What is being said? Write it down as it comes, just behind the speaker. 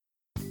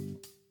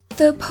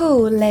The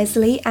Paul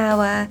Leslie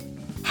Hour,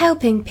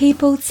 helping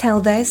people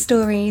tell their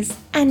stories.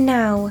 And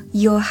now,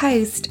 your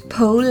host,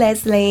 Paul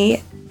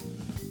Leslie.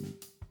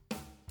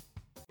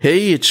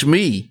 Hey, it's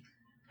me.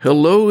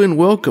 Hello and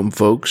welcome,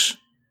 folks.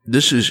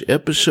 This is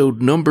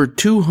episode number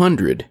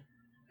 200,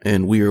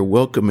 and we are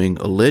welcoming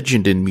a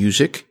legend in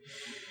music.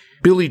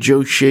 Billy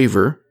Joe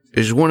Shaver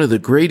is one of the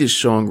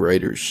greatest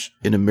songwriters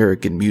in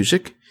American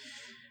music.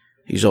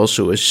 He's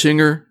also a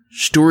singer,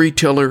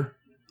 storyteller,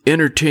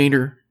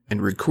 entertainer,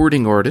 and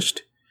recording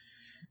artist.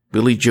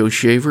 Billy Joe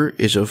Shaver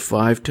is a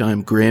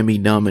 5-time Grammy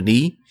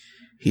nominee.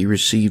 He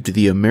received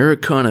the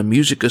Americana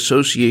Music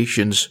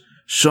Association's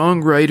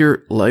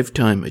Songwriter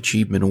Lifetime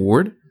Achievement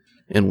Award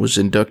and was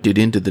inducted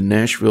into the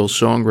Nashville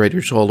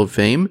Songwriters Hall of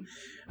Fame,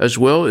 as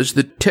well as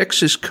the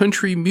Texas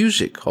Country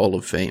Music Hall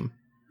of Fame.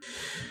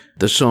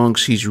 The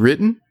songs he's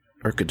written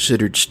are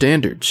considered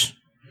standards.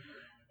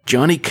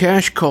 Johnny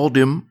Cash called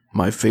him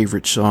my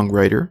favorite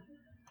songwriter.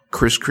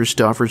 Chris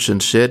Christopherson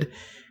said,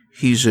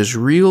 he's as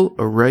real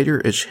a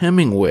writer as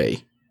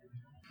Hemingway.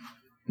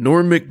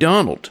 Norm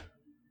Macdonald,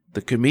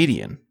 the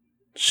comedian,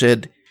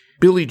 said,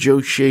 Billy Joe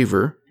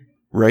Shaver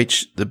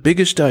writes the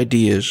biggest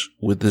ideas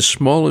with the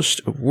smallest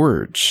of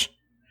words.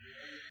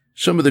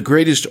 Some of the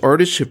greatest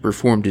artists have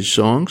performed his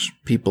songs,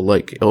 people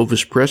like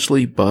Elvis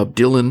Presley, Bob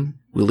Dylan,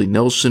 Willie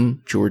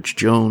Nelson, George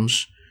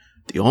Jones,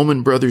 the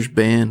Allman Brothers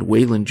Band,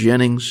 Waylon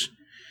Jennings.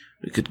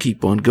 We could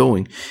keep on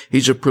going.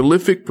 He's a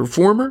prolific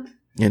performer,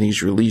 and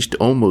he's released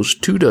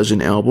almost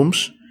 24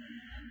 albums.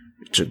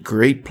 It's a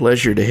great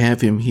pleasure to have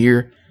him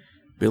here.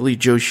 Billy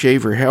Joe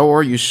Shaver, how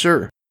are you,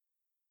 sir?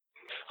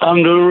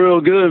 I'm doing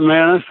real good,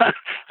 man.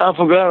 I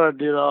forgot I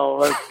did all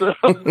that stuff.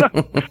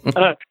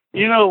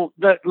 You know,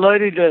 that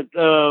lady that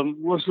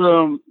was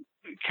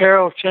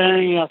Carol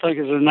Channing, I think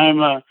is her name,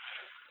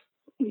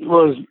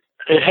 was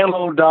a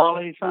Hello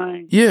Dolly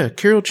thing. Yeah,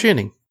 Carol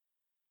Channing.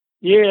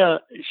 Yeah,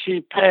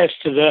 she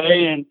passed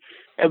today,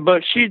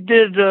 but she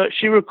did.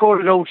 She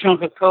recorded "Old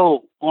Chunk of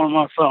Coal," one of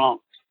my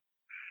songs,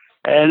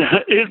 and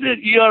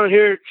you ought to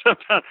hear it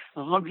sometimes.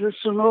 I'm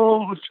just an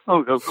old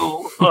chunk of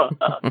coal.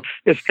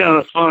 It's kind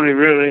of funny,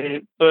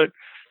 really. But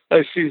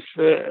she's.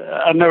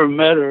 I never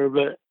met her,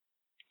 but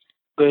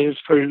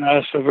it's pretty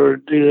nice of her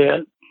to do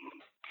that.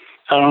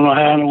 I don't know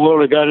how in the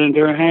world it got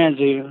into her hands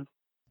even.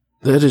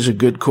 That is a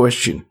good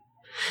question.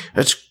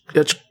 That's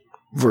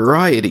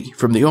variety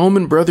from the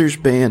Allman Brothers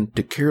Band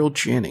to Carol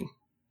Channing.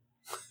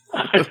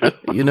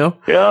 You know?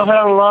 Yeah, I've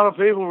had a lot of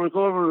people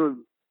record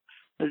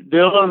with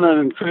Dylan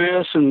and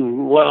Chris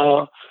and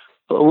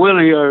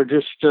Willie are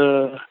just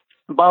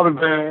Bobby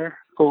Bear,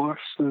 of course,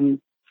 and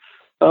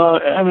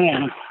I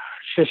mean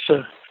it's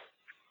just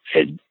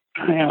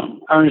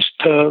Ernest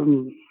Tubb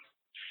and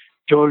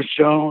George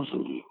Jones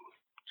and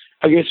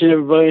I guess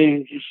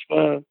everybody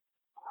just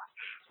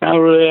I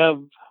really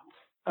have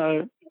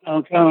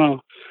I'm kind of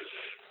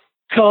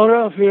caught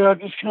up here. I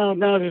just kind of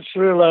now just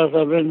realized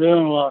I've been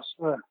doing a lot of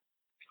stuff.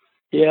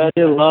 Yeah, I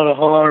did a lot of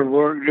hard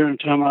work during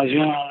the time I was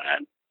young.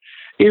 And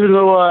even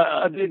though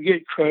I did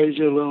get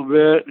crazy a little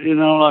bit, you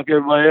know, like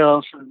everybody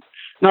else. And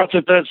not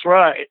that that's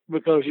right,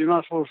 because you're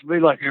not supposed to be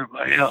like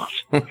everybody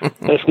else.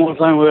 That's one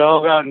thing we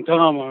all got in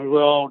common.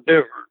 We're all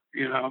different,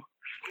 you know.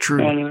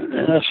 True. And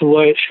that's the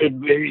way it should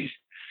be.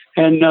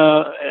 And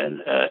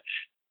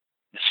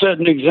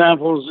setting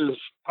examples is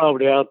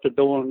probably out the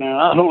door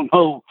now. I don't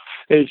know.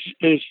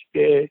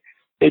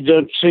 It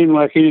doesn't seem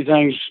like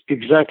anything's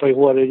exactly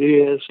what it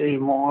is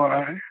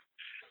anymore.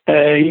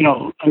 You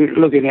know,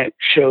 looking at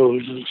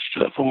shows and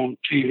stuff on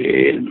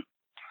TV and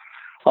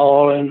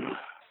all, and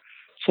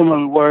some of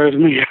it wears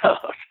me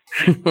out.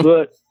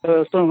 But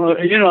some of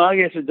it, you know, I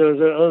guess it does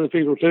other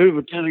people too.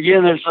 But then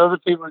again, there's other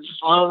people that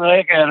just love the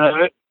heck out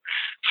of it.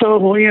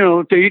 So, you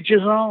know, to each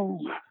his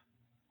own.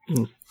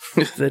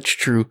 That's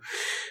true.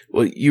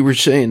 Well, you were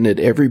saying that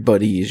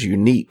everybody is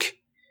unique.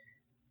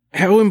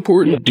 How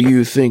important do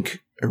you think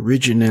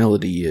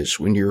originality is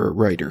when you're a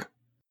writer?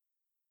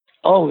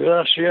 Oh,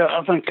 yes, yeah.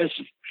 I think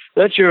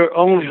that's your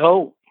only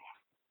hope,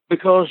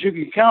 because you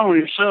can count on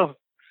yourself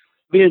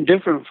being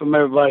different from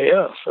everybody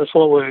else. That's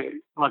what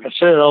we, like I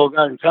said, all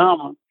got in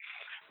common.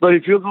 But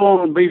if you're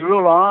going to be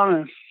real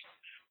honest,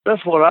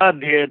 that's what I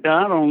did.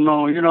 I don't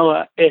know. You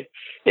know,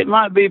 it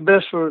might be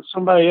best for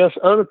somebody else.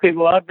 Other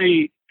people,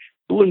 it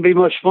wouldn't be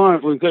much fun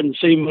if we couldn't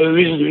see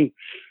movies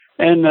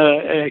and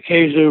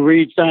occasionally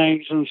read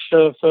things and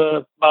stuff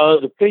by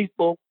other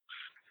people.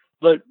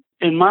 But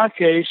in my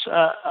case,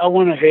 I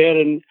went ahead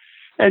and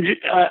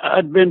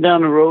I'd been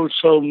down the road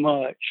so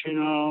much, you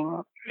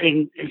know,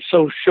 in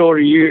so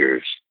short of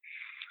years.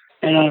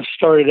 And I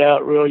started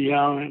out real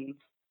young and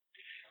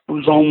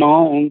was on my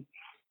own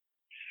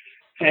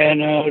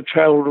and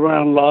traveled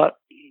around a lot.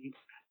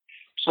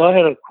 So I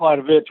had quite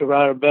a bit to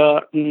write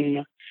about.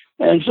 And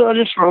so I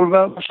just wrote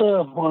about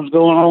myself, what was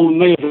going on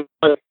with me.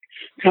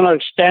 Kind of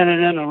like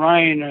standing in the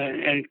rain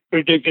and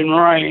predicting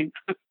rain.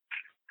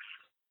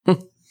 Well,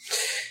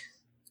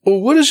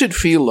 what does it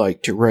feel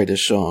like to write a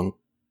song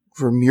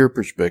from your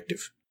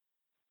perspective?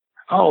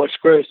 Oh, it's the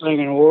greatest thing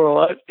in the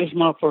world. It's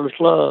my first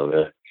love.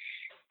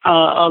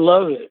 I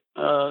love it.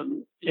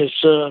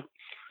 It's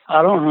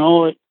I don't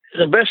know.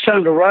 The best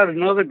time to write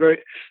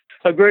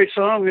a great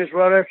song is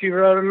right after you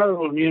write another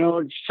one. You know,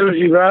 as soon as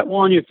you write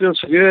one, you feel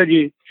so good,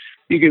 you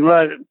can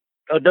write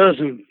a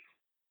dozen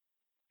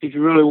if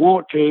you really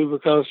want to,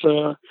 because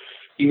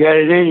you got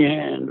it in your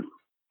hand.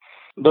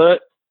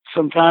 But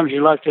sometimes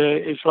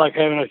it's like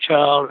having a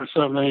child or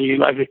something. You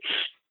like to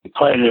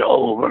play it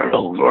over and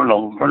over and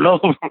over and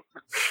over.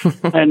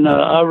 And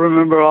I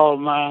remember all of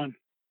mine.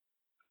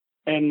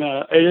 And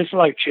it's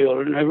like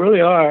children. They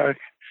really are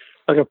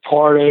like a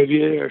part of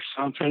you or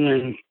something.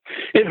 And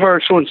it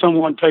hurts when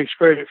someone takes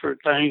credit for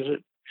things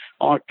that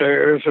aren't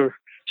theirs or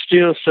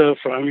steals stuff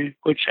from you,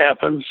 which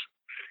happens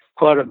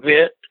quite a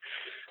bit.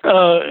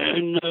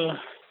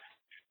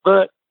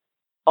 But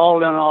all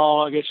in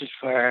all, I guess it's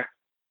fair.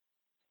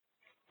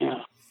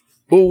 Yeah.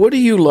 Well, what do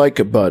you like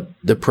about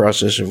the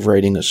process of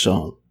writing a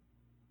song?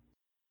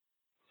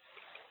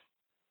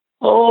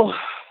 Oh,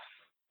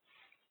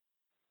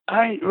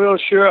 I ain't real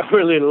sure I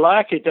really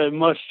like it that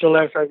much till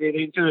after I get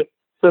into it.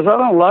 Because I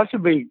don't like to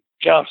be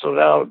jostled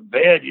out of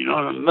bed, you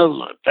know, in the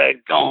middle of the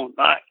daggone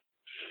night.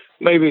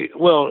 Maybe, 3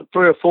 or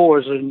 4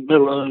 is in the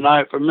middle of the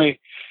night for me.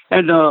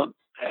 And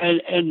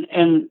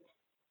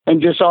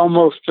just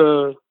almost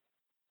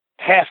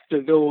have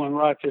to go and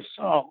write this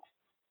song.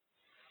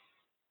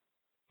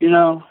 You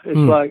know, it's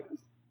like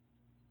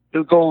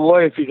it'll go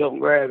away if you don't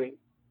grab it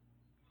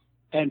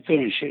and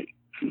finish it.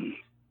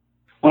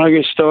 When I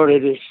get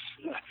started, it's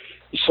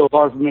so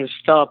hard for me to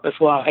stop. That's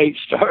why I hate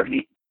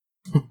starting.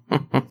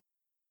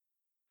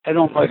 I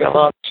don't make a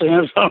lot of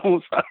sense.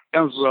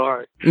 I'm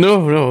sorry.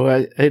 No,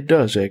 it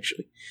does,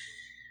 actually.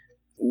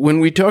 When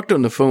we talked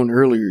on the phone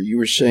earlier, you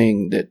were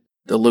saying that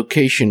the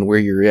location where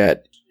you're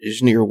at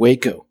is near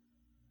Waco.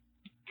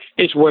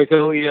 It's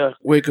Waco, yeah.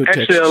 Waco,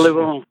 actually, Texas. I live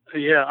on,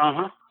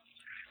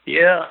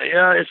 Yeah,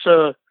 it's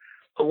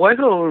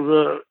Waco is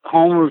the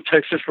home of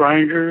Texas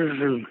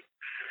Rangers,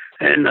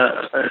 and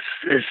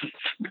it's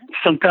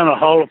some kind of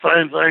Hall of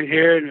Fame thing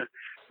here in the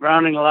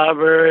Browning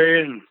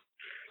Library,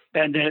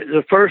 and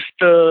the first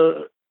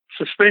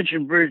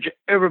suspension bridge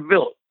ever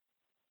built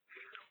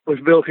was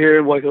built here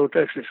in Waco,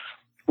 Texas,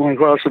 going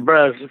across the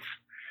Brazos,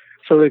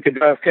 so they could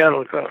drive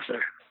cattle across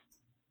there.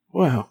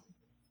 Wow.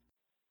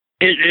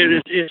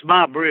 It's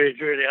my bridge,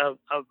 really. I've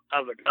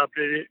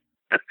adopted it.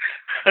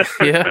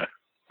 Yeah.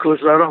 Of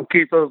course, I don't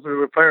keep up with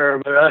repair,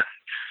 but I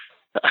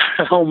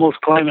almost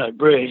claim that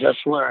bridge, I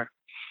swear.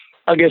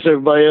 I guess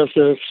everybody else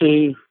does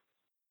too.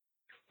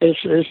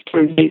 It's a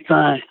pretty neat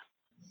thing.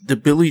 The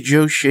Billy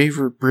Joe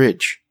Shaver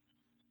Bridge.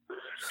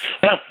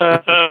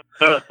 I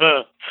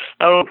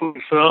don't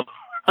think so.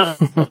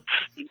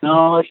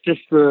 No, it's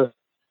just that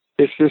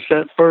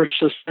first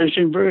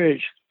suspension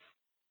bridge.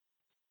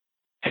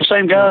 The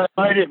same guy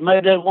that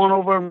made that one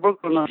over in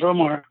Brooklyn or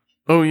somewhere.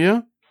 Oh,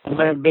 yeah? I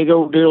made a big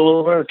old deal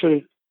over there,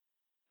 too.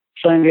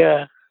 Same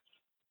guy.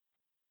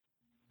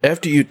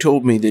 After you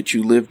told me that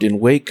you lived in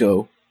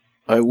Waco,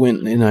 I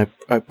went and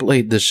I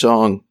played the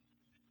song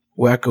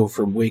Wacko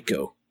from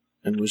Waco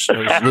and I was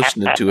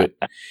listening to it.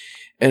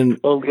 And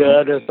oh,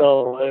 God, that's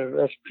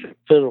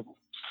pitiful.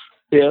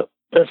 Yep,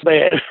 that's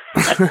bad.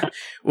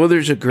 Well,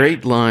 there's a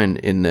great line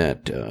in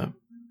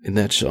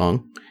that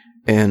song,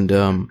 and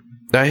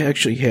I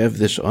actually have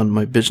this on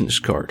my business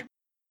card.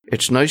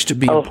 It's nice to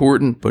be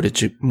important, but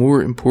it's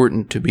more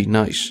important to be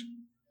nice.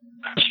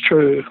 That's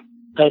true.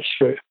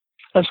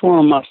 That's one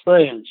of my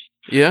sayings.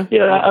 Yeah?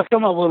 Yeah, I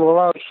come up with a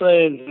lot of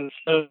sayings and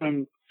stuff,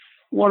 and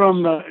one of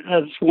them,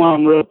 that's one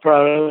I'm real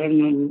proud of,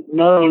 and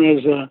another one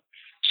is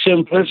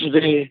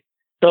simplicity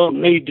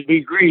don't need to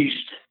be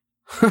greased.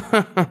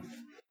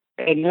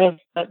 And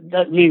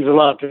that means a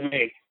lot to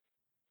me.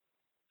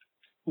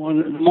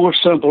 The more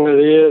simple it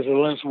is, the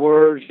less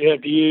words you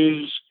have to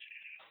use,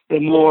 the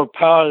more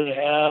power they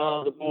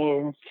have, the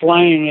more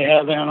flame they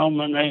have in them,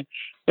 and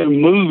they're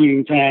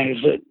moving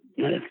things that,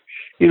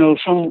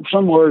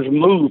 some words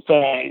move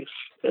things.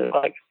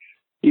 Like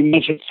you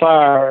mentioned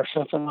fire or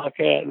something like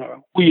that,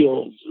 or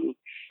wheels.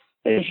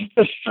 It's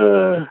just,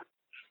 I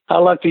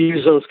like to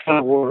use those kind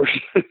of words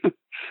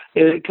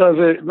because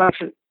it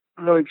makes it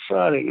really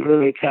exciting,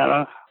 really kind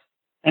of,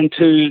 and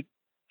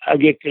I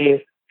get to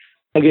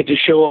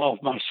show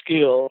off my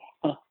skill.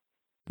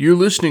 You're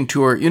listening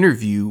to our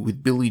interview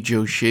with Billy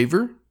Joe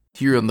Shaver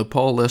here on the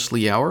Paul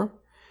Leslie Hour,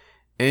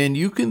 and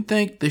you can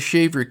thank the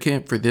Shaver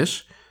Camp for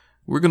this.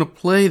 We're going to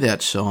play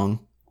that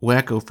song,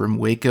 Wacko from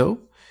Waco.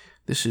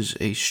 This is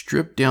a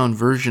stripped-down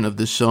version of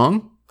the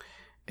song,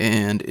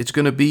 and it's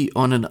going to be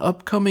on an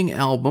upcoming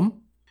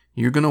album.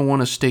 You're going to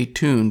want to stay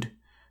tuned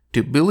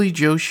to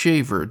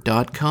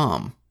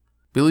BillyJoeShaver.com,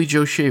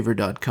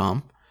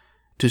 BillyJoeShaver.com,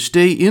 to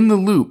stay in the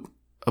loop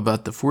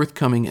about the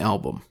forthcoming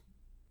album.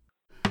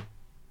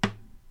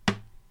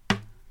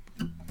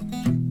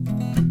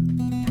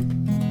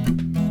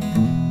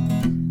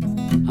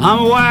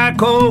 I'm a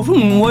wacko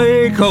from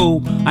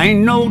Waco,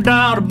 ain't no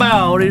doubt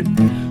about it.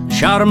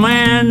 Shot a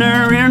man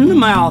there in the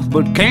mouth,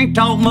 but can't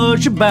talk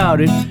much about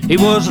it. He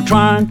was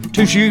trying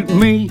to shoot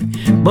me,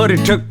 but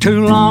it took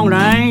too long to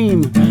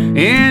aim.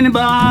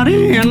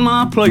 Anybody in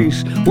my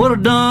place would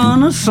have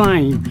done the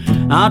same.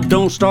 I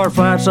don't start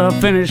fights, I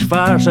finish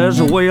fights. That's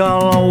the way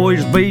I'll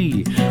always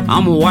be.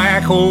 I'm a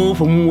wacko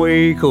from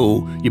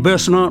Waco. You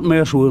best not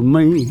mess with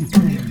me.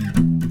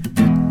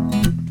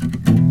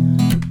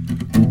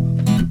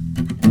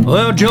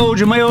 Well, Joe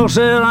Jamel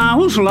said I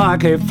was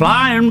like a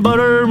flying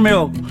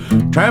buttermilk,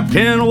 trapped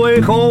in a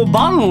Waco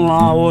bottle.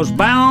 I was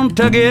bound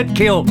to get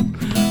killed.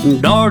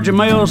 Dar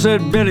Jamel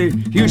said, Billy,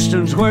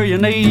 Houston's where you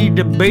need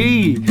to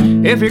be.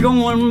 If you're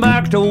going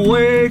back to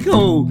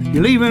Waco,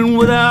 you're leaving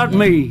without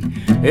me.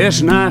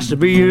 It's nice to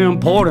be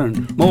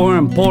important, more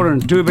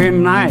important to be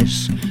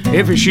nice.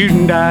 If you're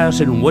shooting dice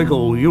in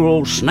Waco, you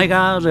roll snake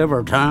eyes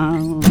every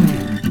time.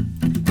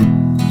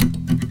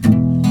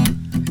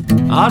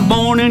 I was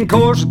born in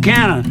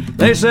Corsicana.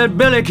 They said,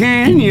 Billy,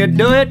 can you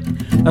do it?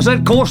 I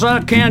said, course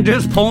I can,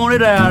 just point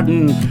it out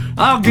and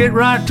I'll get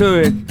right to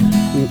it.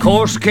 And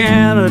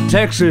Corsicana,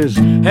 Texas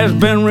has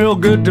been real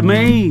good to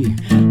me.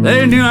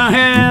 They knew I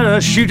had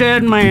to shoot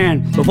that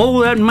man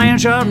before that man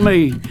shot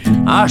me.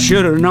 I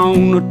should have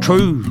known the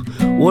truth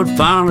would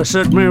finally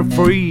set me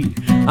free.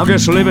 I'm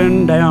just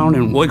living down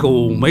in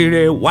Waco, made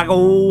a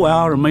wacko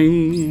out of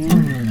me.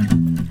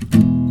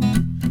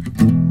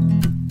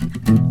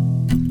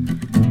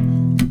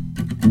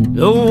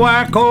 The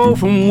wacko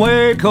from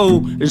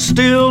Waco is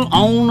still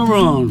on the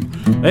run.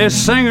 A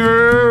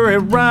singer, a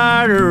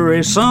writer,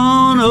 a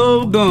son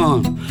of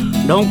gun.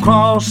 Don't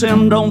cross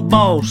him, don't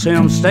boss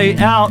him, stay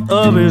out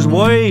of his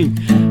way.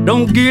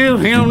 Don't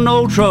give him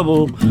no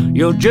trouble,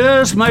 you'll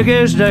just make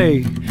his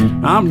day.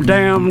 I'm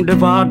damned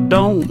if I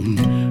don't,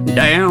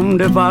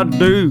 damned if I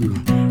do.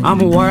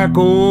 I'm a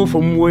wacko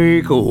from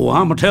Waco,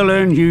 I'm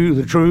telling you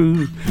the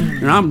truth.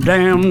 And I'm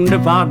damned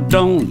if I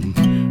don't,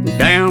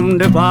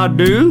 damned if I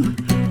do.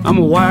 I'm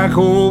a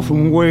wacko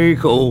from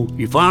Waco,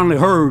 you finally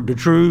heard the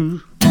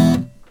truth.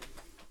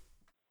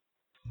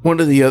 One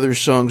of the other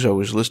songs I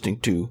was listening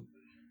to,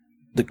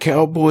 The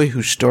Cowboy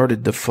Who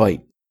Started the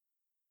Fight.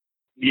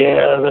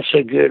 Yeah, that's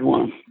a good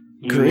one.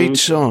 Great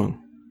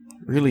song.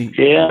 Really.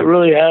 Yeah, it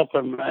really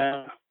happened,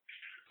 man.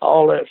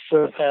 All that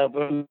stuff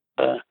happened.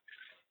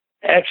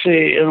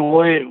 Actually, in a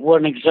way, it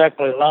wasn't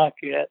exactly like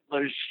it,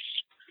 but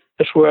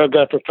that's where I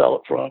got the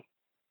thought from.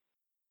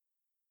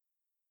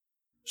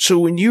 So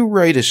when you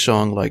write a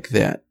song like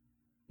that,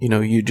 you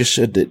know, you just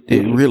said that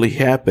it really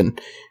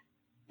happened.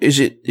 Is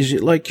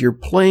it like you're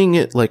playing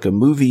it like a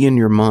movie in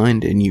your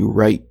mind and you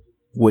write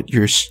what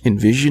you're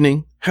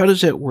envisioning? How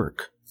does that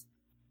work?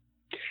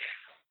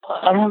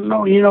 I don't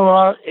know. You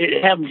know,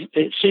 it happens.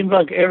 It seems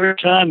like every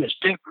time it's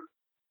different.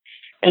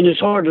 And it's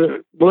hard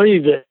to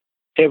believe that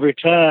every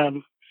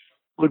time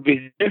would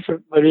be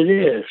different, but it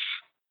is.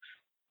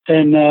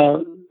 And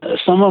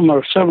some of them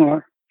are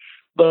similar,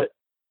 but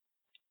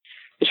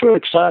it's really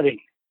exciting.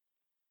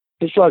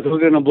 It's like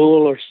hooking a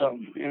bull or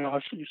something. You know,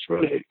 it's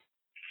really,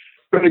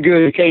 really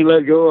good. You can't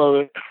let go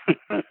of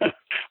it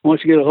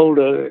once you get a hold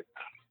of it.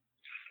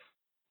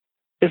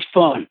 It's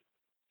fun.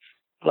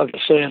 Like I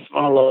say, it's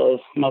my love,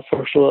 my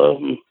first love,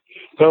 and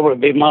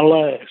probably be my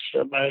last,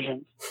 I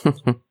imagine.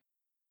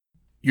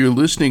 You're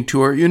listening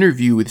to our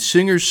interview with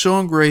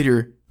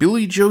singer-songwriter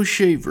Billy Joe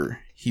Shaver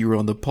here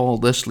on the Paul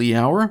Leslie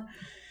Hour.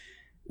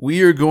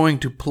 We are going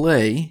to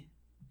play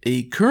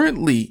a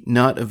currently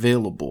not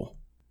available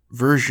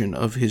version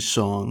of his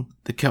song,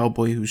 The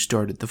Cowboy Who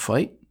Started the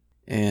Fight.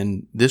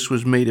 And this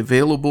was made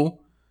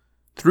available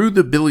through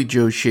the Billy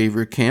Joe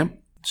Shaver Camp,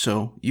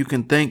 so you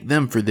can thank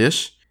them for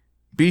this.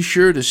 Be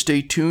sure to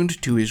stay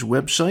tuned to his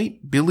website,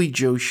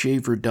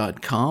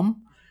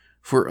 billyjoeshaver.com,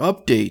 for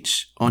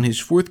updates on his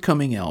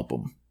forthcoming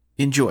album.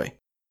 Enjoy.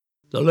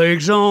 The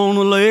legs on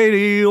the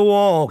lady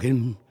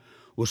walking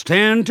was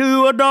tanned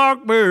to a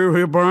dark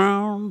berry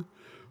brown.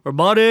 Her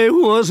body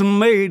was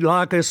made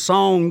like a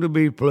song to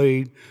be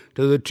played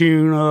to the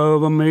tune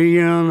of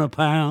 $1,000,000 a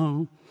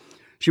pound.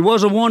 She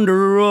was a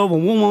wonder of a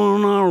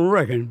woman, I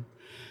reckon,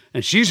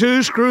 and she's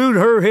who screwed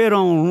her head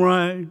on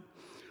right.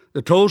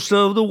 The toast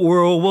of the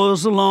world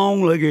was the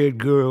long-legged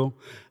girl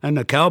and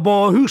the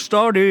cowboy who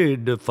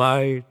started the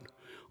fight.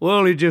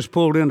 Well, he just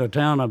pulled into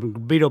town up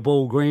and beat up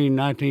old green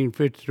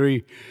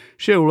 1953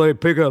 Chevrolet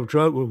pickup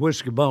truck with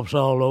whiskey bumps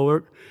all over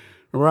it,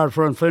 the right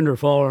front fender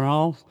falling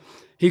off.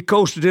 He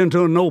coasted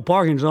into a no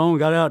parking zone,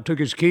 got out, took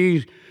his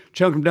keys,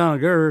 chunked them down a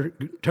girder,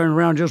 turned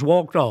around, just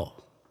walked off.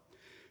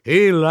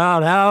 He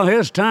allowed how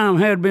his time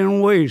had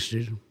been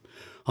wasted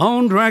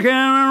on drinking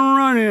and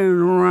running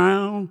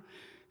around.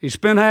 He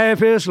spent half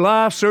his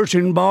life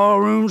searching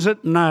barrooms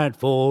at night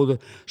for the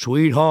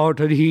sweetheart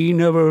that he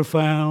never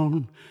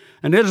found.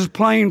 And it was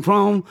plain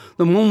from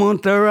the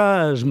moment their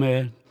eyes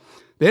met,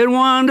 they'd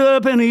wind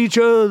up in each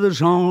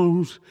other's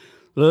arms.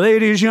 The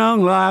lady's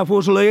young life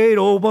was laid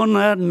open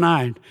that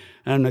night,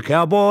 and the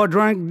cowboy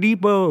drank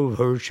deep of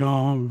her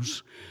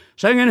charms,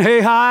 singing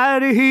hey hi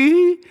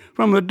hee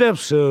from the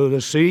depths of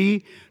the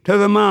sea to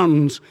the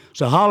mountains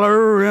so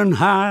hollering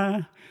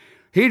high.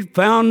 He'd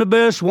found the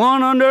best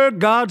one under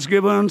God's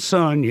given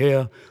sun,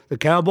 yeah, the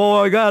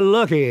cowboy got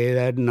lucky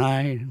that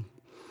night.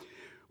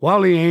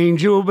 While the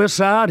angel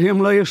beside him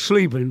lay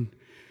sleeping,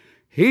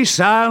 He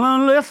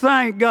silently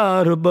thanked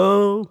God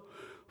above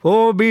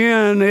for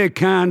being a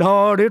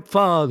kind-hearted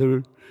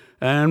father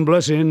and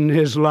blessing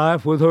his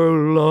life with her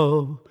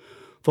love.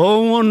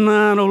 For one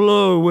night of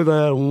love with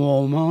that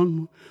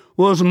woman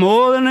was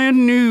more than he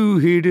knew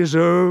he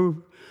deserved.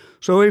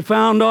 So he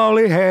found all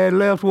he had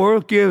left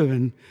worth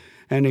giving,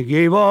 and he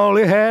gave all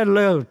he had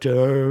left to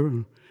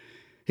her.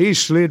 He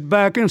slid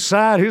back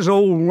inside his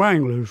old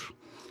Wranglers,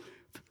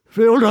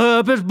 filled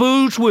up his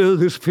boots with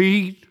his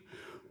feet,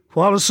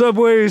 while the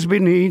subways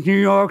beneath New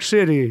York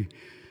City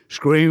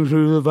screamed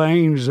through the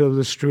veins of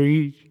the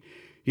street.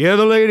 Yeah,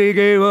 the lady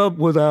gave up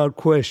without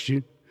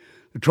question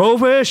the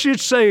trophy she'd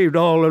saved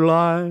all her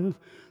life.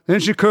 Then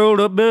she curled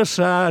up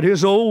beside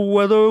his old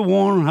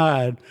weather-worn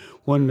hide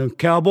when the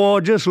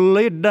cowboy just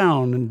laid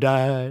down and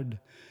died.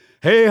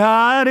 Hey,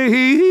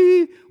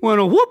 hi-de-hee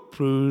went a whoop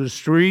through the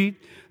street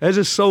as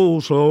his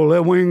soul slowly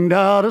winged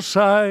out of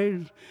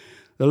sight.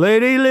 The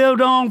lady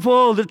lived on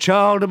for the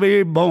child to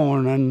be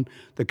born, and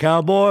the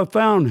cowboy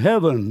found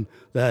heaven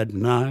that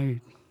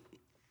night.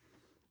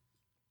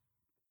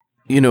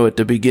 You know, at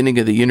the beginning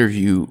of the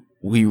interview,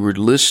 we were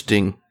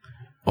listing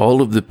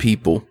all of the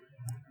people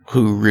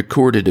who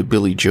recorded a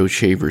Billy Joe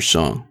Shaver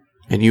song,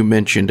 and you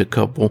mentioned a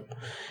couple,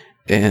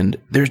 and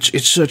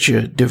it's such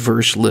a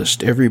diverse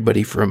list.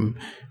 Everybody from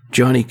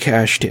Johnny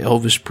Cash to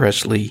Elvis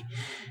Presley,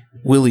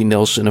 Willie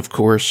Nelson, of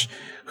course.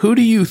 Who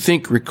do you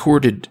think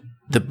recorded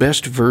the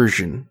best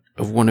version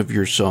of one of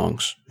your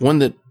songs? One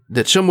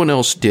that someone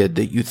else did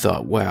that you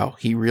thought, wow,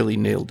 he really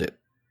nailed it?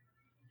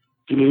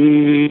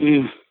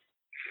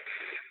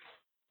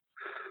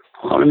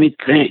 Well, let me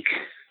think.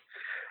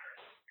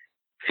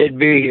 It'd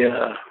be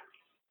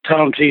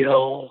Tom T.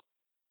 Hall.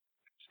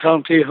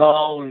 Tom T.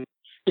 Hall, and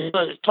it's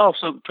a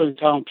toss-up between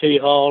Tom T.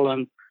 Hall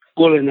and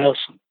Willie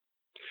Nelson.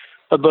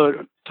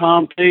 But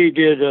Tom T.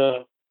 did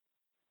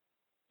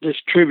this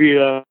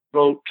tribute I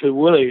wrote to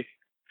Willie,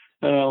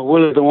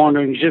 Willie the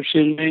Wandering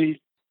Gypsy and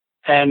me,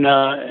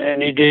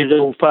 and he did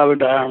Old Five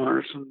and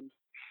Dimers,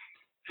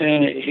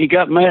 and he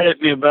got mad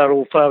at me about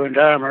Old Five and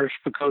Dimers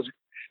because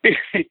he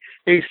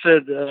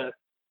said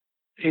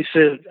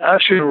I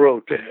should have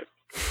wrote that.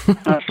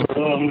 I said,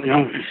 well,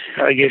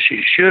 I guess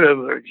you should have,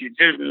 but you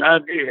didn't. I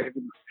did.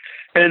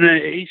 And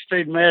he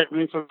stayed mad at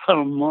me for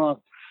about a month.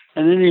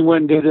 And then he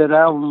went and did that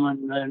album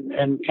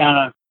and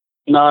kind of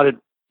nodded,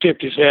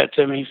 tipped his hat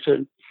to me. He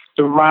said,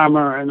 the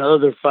Rhymer and the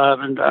other Five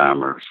and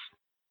Dimers.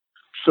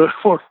 So it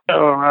worked out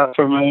all right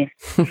for me.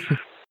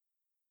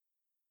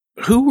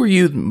 Who were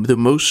you the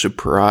most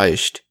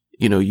surprised?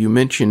 You know, you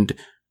mentioned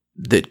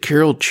that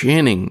Carol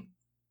Channing,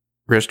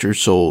 rest her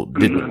soul,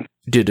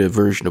 did a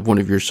version of one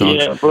of your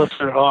songs. Yeah, bless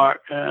her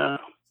heart. Yeah.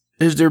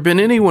 Has there been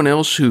anyone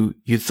else who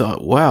you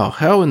thought, wow,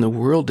 how in the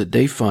world did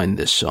they find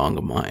this song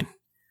of mine?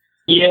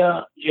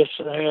 Yeah, yes,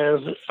 it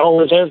has. It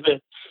always has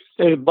been.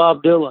 There's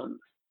Bob Dylan.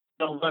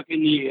 Back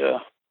in the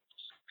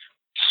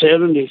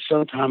 70s,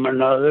 sometime or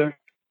another.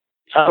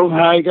 I don't know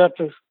how he got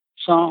the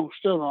song,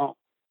 still don't.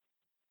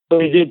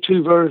 But he did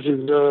two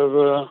versions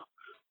of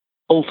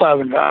Old Five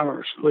and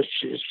Dimers,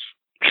 which is,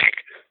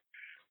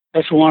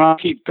 that's the one I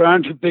keep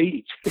trying to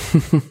beat.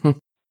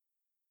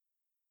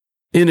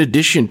 In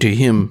addition to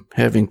him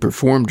having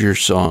performed your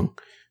song,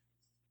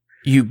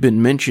 you've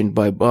been mentioned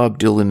by Bob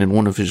Dylan in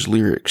one of his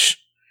lyrics.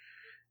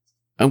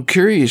 I'm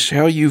curious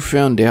how you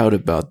found out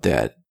about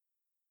that.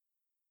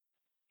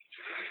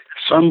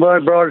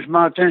 Somebody brought it to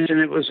my attention.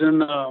 It was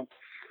in a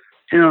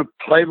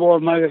Playboy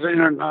magazine,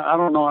 or I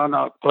don't know,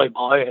 not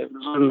Playboy. It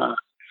was in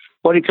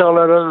what do you call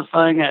that other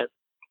thing? That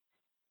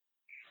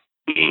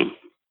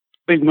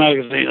big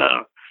magazine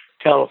out of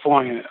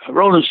California,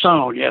 Rolling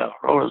Stone. Yeah,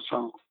 Rolling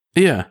Stone.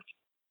 Yeah,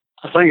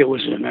 I think it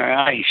was in there.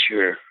 I ain't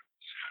sure.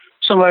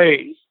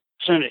 Somebody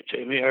sent it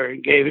to me or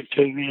gave it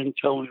to me and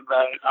told me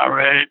about it. I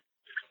read it.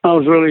 I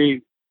was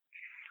really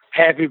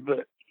happy,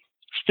 but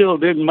still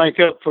didn't make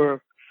up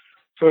for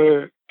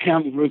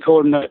him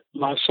recording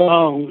my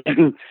song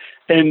and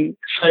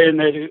saying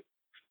that it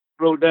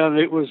wrote down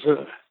it was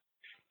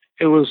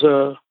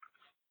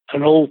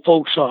an old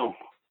folk song.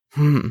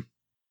 And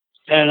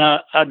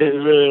I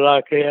didn't really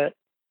like that.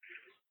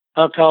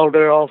 I called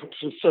their office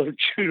and started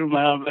chewing them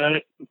out about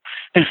it.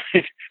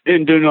 It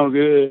didn't do no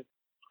good.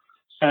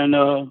 And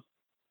I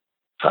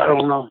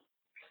don't know.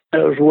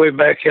 That was way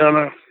back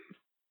yonder.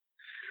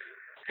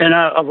 And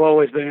I've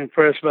always been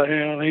impressed by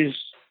him. He's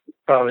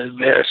probably the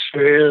best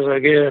there is, I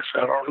guess.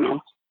 I don't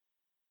know.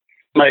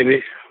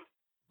 Maybe.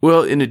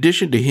 Well, in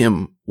addition to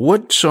him,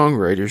 what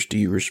songwriters do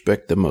you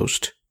respect the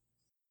most?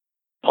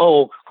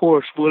 Oh, of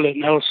course, Willie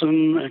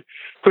Nelson and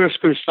Chris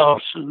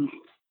Christopherson.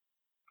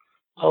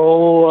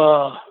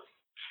 Oh,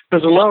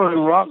 there's a lot of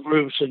rock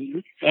groups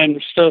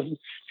and stuff,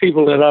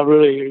 people that I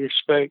really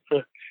respect,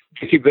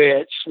 Dickie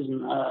Betts,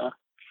 and I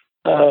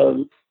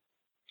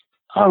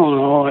don't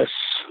know,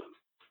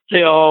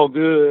 they're all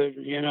good,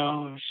 you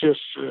know. It's just,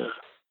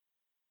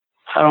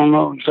 I don't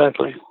know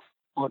exactly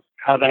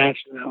how to answer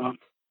that one.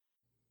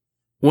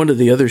 One of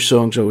the other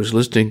songs I was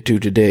listening to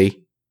today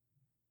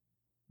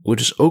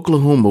was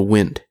Oklahoma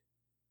Wind.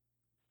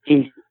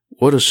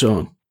 What a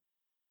song.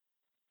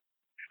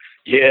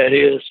 Yeah, it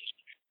is.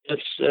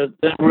 It's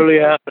that really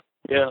happened.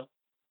 Yeah,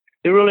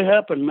 it really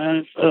happened,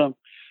 man. It's,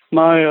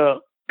 my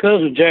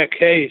cousin Jack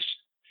Case,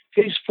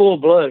 he's full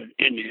blood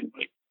Indian.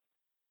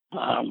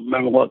 I don't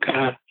remember what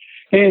kind.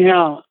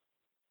 Anyhow,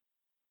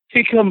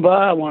 he come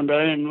by one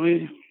day and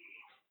we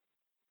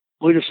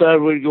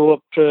decided we'd go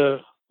up to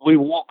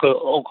Wewoka,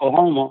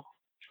 Oklahoma.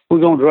 We're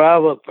gonna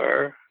drive up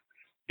there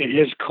in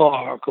his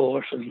car, of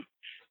course, and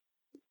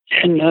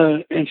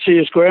see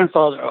his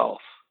grandfather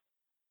off.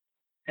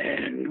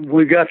 And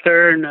we got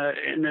there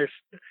and this.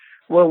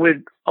 Well,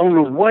 on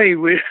the way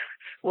well,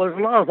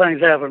 a lot of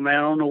things happened,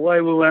 man. On the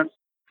way we went.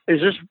 Is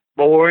this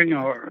boring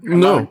or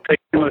no? Take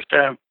too much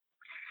time.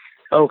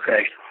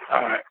 Okay,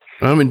 all right.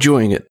 I'm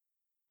enjoying it.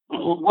 The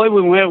way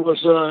we went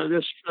was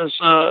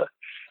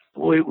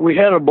we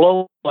had a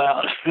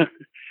blowout,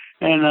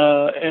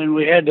 and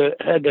we had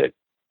to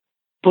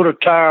put a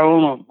tire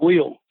on a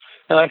wheel.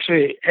 I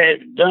actually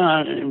had it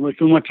done, and we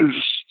went to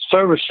the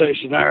service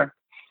station there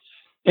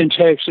in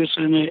Texas,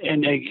 and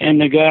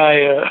the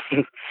guy,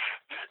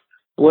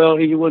 well,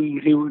 he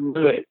wouldn't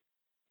do it,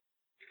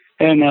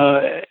 and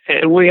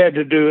we had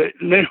to do it.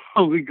 And then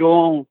we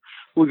go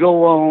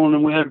on,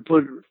 and we had to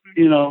put,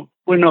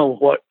 we know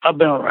what I've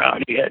been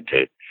around. He had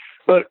to,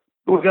 but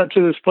we got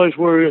to this place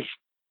where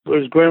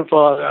his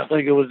grandfather, I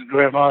think it was his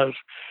grandfather's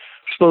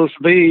supposed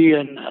to be,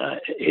 and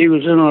he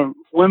was in a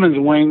women's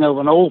wing of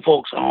an old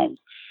folks home.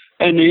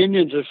 And the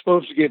Indians are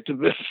supposed to get the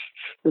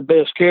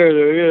best care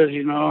there is,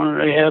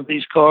 and they have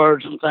these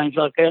cards and things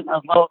like that. And I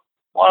thought,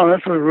 wow,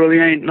 that really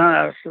ain't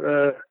nice.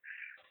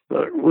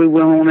 But we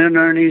went on in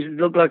there, and he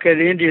looked like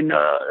that Indian,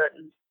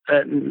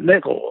 that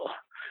nickel,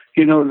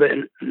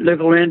 the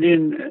nickel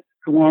Indian,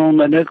 the one on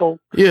the nickel.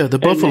 Yeah, the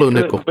buffalo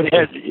nickel. But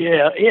he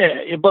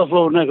had,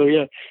 buffalo nickel,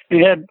 yeah.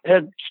 He had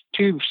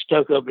tubes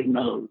stuck up his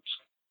nose.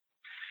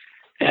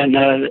 And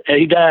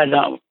he died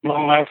not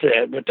long after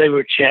that, but they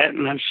were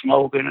chatting and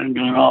smoking and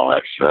doing all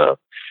that stuff.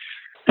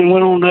 And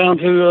went on down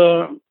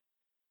to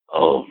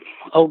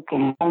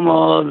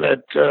Oklahoma,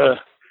 that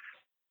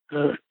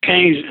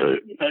Cain's,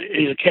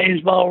 is it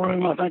Cain's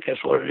Ballroom? I think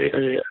that's what it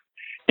is. Yeah.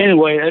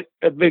 Anyway,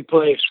 that big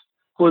place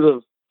where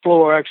the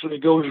floor actually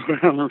goes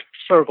around in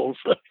circles.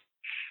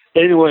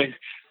 Anyway,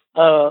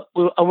 I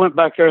went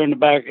back there in the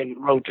back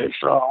and wrote this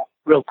song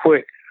real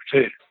quick,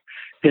 too.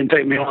 Didn't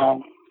take me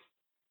long.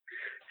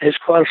 It's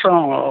quite a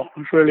song, though.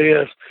 It really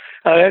is.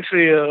 I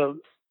actually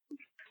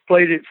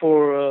played it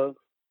for,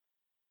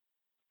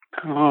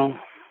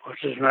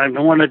 what's his name?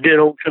 The one that did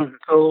Old Country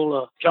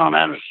Coal, John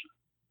Anderson.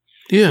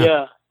 Yeah.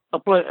 Yeah. I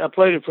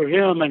played it for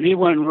him, and he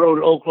went and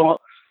wrote Oklahoma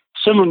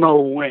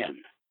Seminole Wind.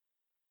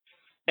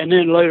 And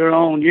then later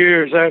on,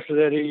 years after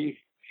that,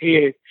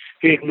 he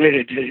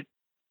admitted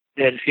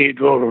that he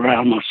wrote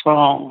around my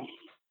song.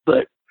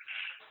 But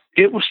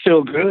it was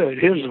still good.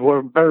 His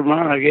were better than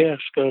mine, I guess,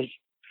 because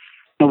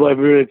nobody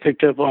really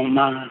picked up on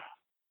mine.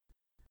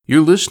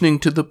 You're listening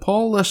to the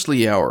Paul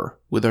Leslie Hour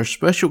with our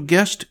special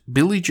guest,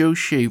 Billy Joe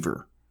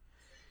Shaver.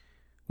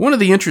 One of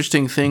the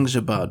interesting things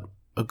about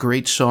a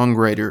great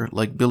songwriter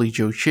like Billy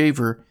Joe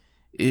Shaver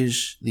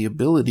is the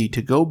ability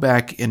to go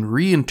back and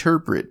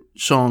reinterpret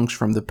songs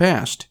from the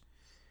past.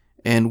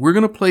 And we're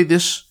going to play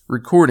this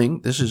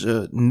recording. This is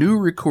a new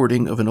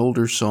recording of an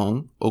older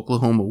song,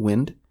 Oklahoma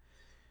Wind.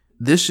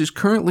 This is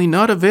currently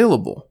not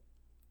available.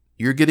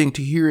 You're getting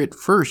to hear it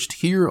first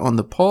here on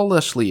the Paul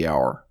Leslie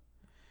Hour.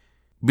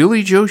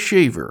 Billy Joe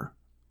Shaver,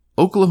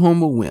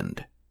 Oklahoma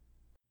Wind.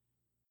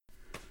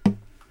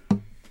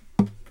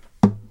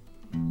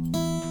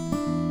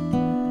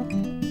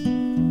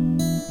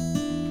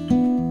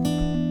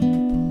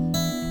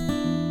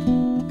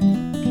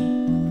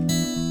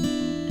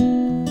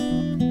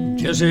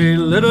 Jesse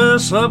lit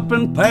us up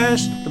and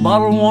passed the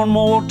bottle one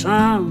more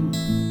time.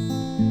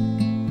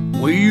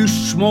 We used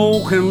to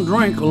smoke and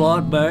drink a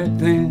lot back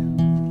then.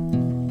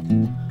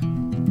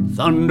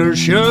 Thunder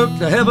shook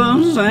the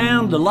heavens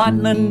and the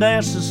lightning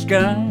danced the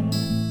sky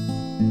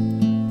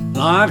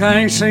like I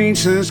ain't seen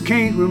since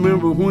can't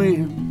remember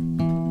when.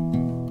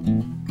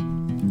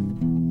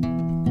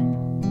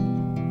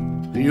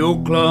 The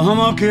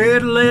Oklahoma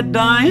kid lay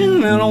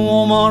dying in a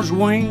woman's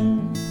wing.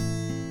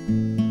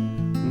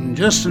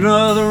 Just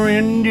another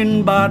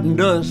Indian biting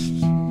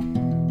dust.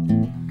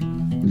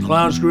 The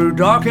clouds grew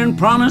dark and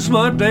promised,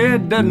 but they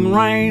didn't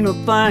rain a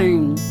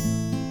thing.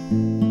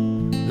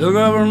 The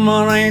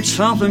government ain't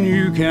something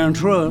you can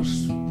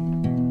trust.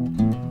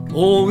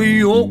 Oh,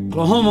 the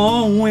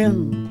Oklahoma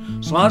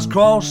wind slides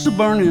across the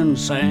burning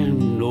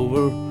sand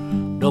over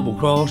double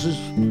crosses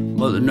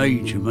Mother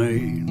Nature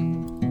made.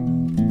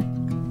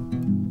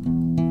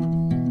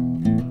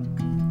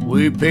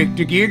 We picked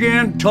a gig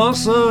in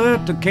Tulsa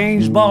at the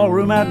Cain's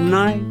Ballroom at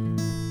night.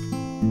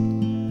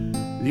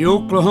 The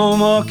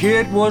Oklahoma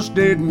kid was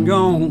dead and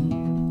gone.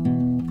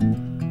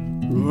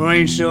 The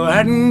rain still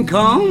hadn't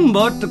come,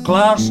 but the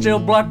clouds still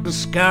blocked the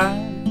sky.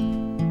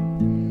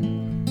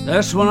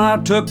 That's when I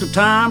took the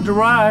time to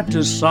write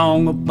this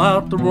song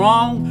about the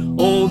wrong.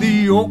 Oh,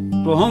 the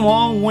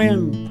Oklahoma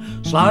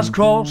wind slides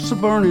across the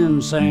burning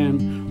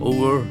sand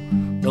over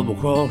double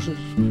crosses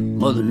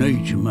Mother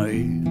Nature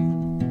made.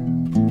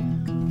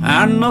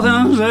 And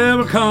nothing's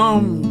ever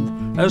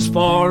come, as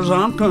far as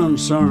I'm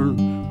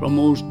concerned, from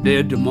those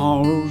dead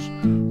tomorrows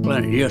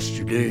planted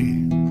yesterday.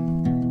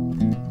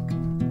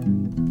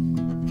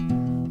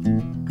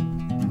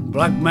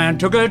 Black man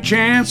took a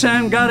chance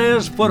and got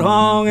his foot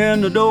hung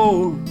in the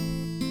door.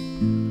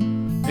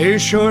 He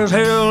sure as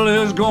hell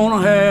is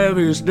gonna have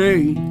his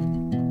day.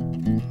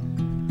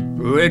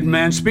 Red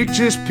man speaks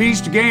his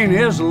peace to gain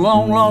his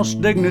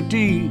long-lost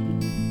dignity,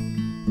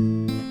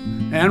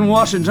 and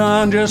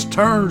Washington just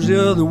turns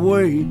the other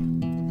way.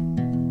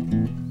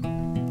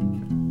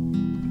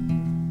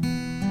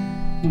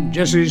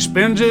 Jesse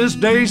spends his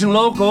days in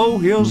Loco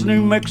Hills,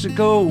 New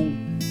Mexico,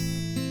 and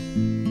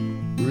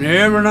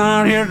every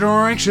night he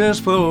drinks his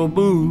full of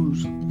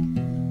booze.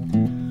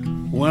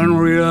 When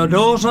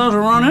Ruidosa's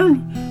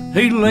running,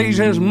 he lays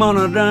his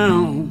money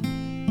down,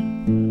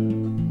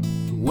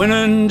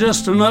 winning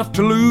just enough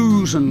to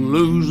lose and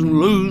lose and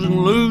lose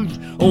and lose.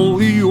 Oh,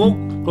 the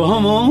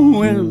Oklahoma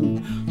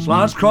wind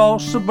slides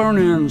across the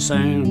burning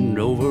sand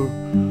over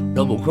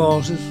double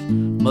crosses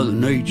Mother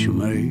Nature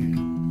made.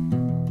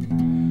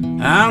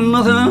 And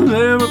nothing's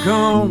ever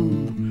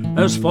come,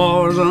 as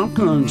far as I'm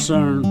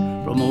concerned,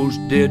 from those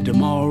dead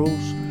tomorrows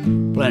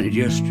planted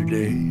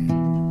yesterday.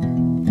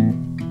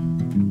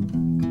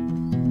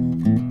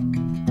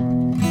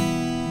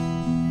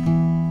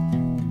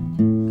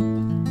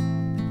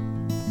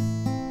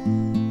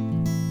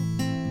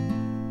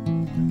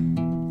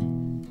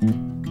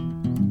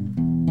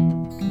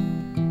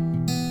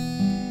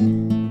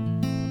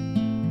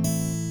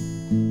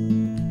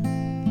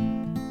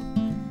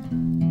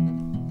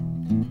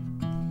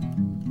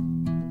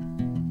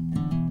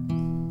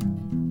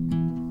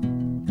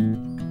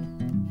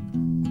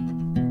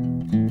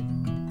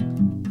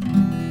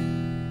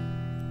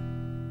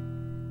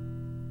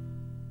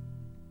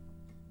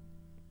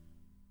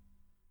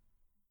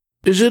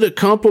 Is it a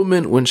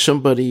compliment when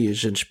somebody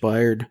is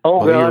inspired by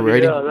God, your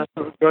writing? Yeah,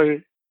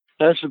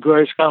 that's the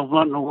greatest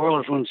compliment in the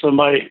world is when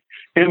somebody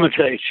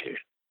imitates you.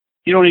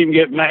 You don't even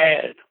get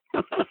mad.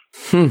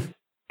 You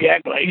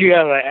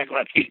gotta act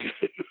like you do.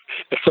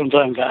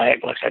 Sometimes I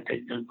act like I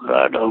do, but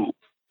I don't.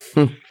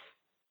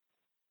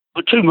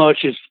 But too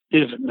much is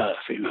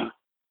enough, you know.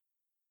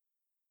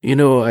 You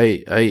know,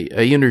 I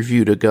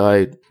interviewed a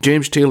guy,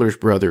 James Taylor's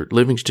brother,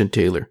 Livingston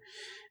Taylor,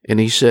 and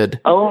he said,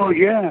 "Oh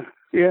yeah,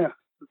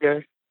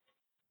 okay."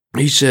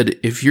 He said,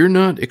 if you're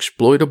not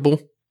exploitable,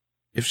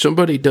 if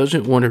somebody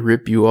doesn't want to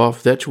rip you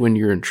off, that's when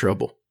you're in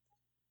trouble.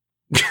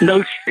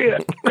 No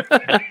shit.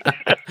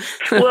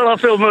 Well, I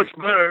feel much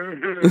better.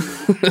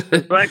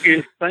 Thank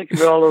you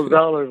for all those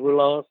dollars we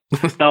lost.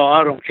 No,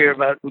 I don't care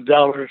about the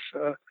dollars.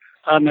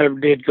 I never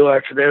did go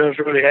after that. It was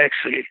really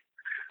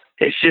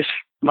it's just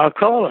my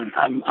calling.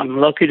 I'm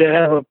lucky to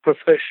have a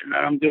profession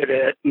that I'm good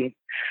at, and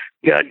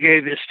God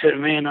gave this to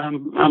me, and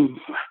I'm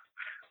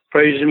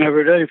praise Him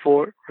every day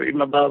for it. Read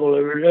my Bible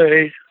every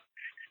day,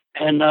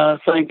 and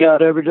thank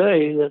God every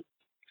day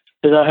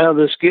that I have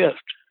this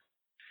gift,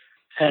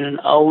 and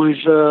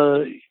always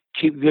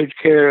keep good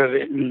care of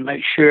it and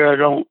make sure I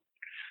don't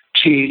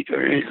cheat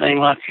or anything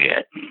like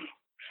that,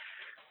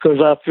 because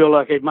I feel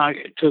like it might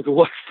get took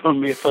away from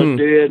me if I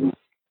did,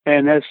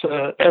 and that's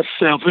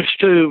selfish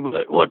too.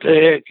 But what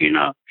the heck, you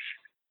know,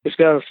 it's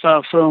got to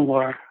stop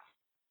somewhere.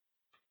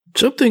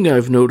 Something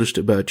I've noticed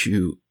about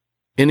you.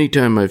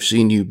 Anytime I've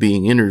seen you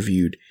being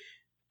interviewed,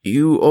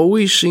 you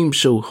always seem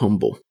so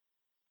humble.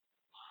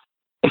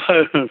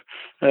 I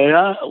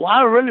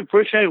really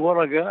appreciate what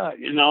I got.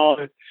 You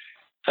know,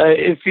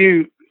 if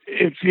you're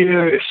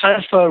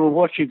satisfied with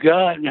what you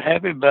got and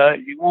happy about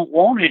it, you won't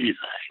want anything.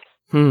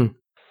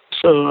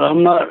 So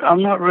I'm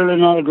not really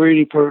not a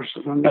greedy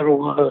person. I never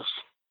was.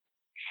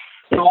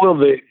 It will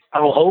be. I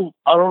hope.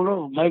 I don't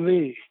know.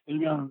 Maybe. Who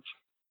knows?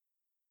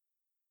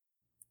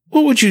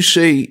 What would you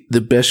say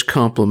the best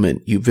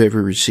compliment you've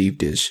ever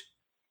received is?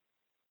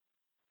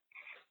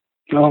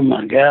 Oh,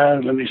 my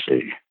God. Let me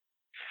see.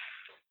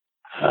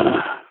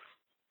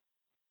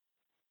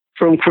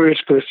 From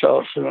Chris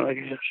Christopherson, I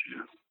guess.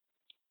 Yeah.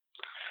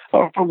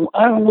 Or from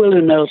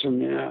Willie Nelson,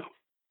 yeah.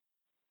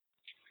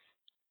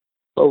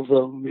 Both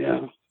of them,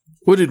 yeah.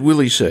 What did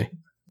Willie say?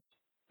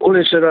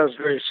 Willie said I was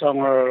very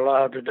somewhere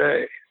alive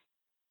today.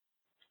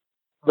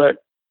 But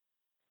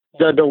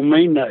that don't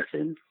mean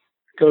nothing,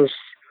 because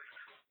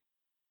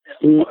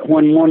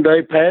when one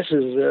day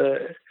passes,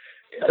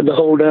 the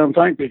whole damn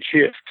thing could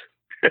shift.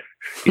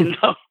 You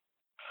know?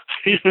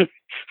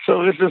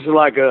 So it's just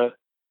like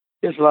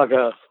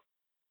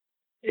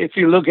if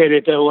you look at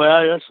it that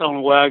way, that's the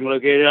only way I can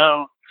look at it.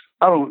 I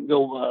don't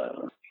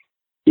go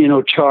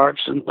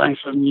charts and things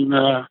and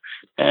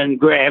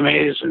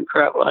Grammys and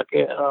crap like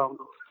that.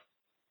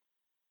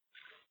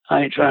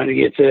 I ain't trying to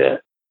get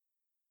that.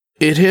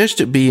 It has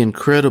to be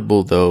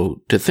incredible,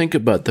 though, to think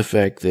about the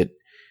fact that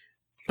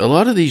a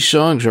lot of these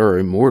songs are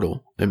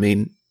immortal. I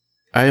mean,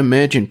 I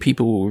imagine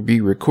people will be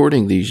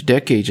recording these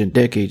decades and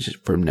decades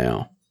from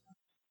now.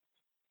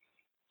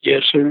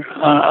 Yes, sir.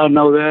 I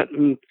know that,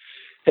 and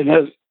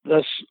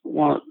that's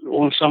one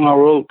song I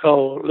wrote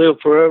called "Live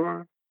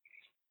Forever."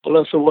 Well,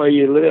 that's the way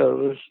you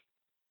live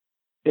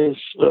is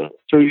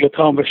through your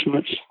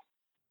accomplishments.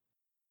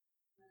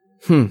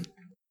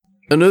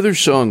 Another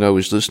song I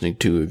was listening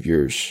to of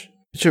yours.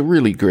 It's a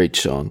really great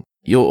song.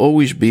 "You'll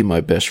Always Be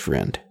My Best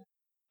Friend."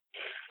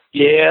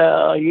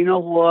 Yeah, you know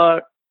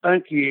what?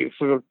 Thank you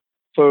for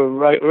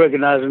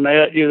recognizing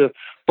that. You're the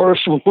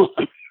first one.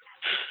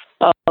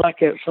 I like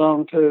that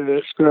song too.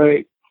 It's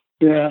great.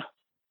 Yeah,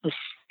 it's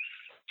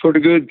for the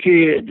good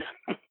kid.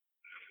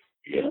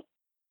 Yeah.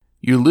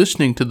 You're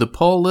listening to the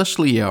Paul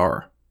Leslie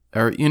Hour,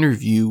 our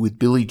interview with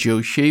Billy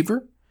Joe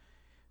Shaver.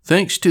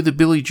 Thanks to the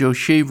Billy Joe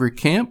Shaver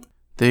Camp,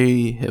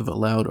 they have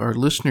allowed our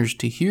listeners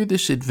to hear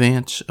this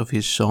advance of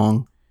his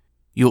song,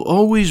 "You'll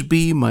Always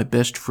Be My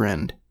Best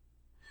Friend."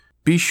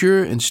 Be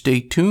sure and stay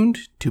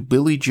tuned to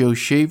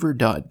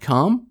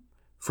BillyJoeShaver.com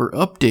for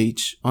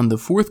updates on the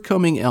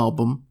forthcoming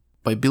album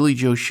by Billy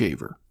Joe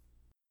Shaver.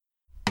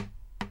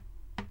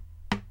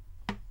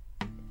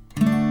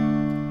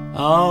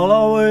 I'll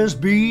always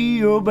be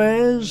your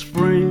best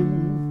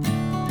friend.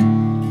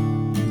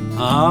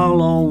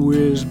 I'll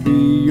always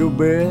be your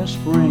best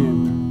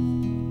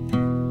friend.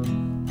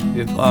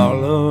 If our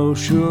love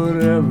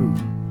should ever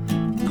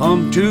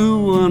come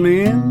to an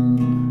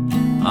end,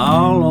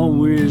 I'll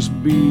always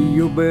be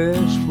your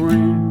best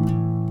friend.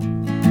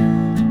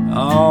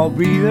 I'll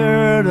be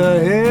there to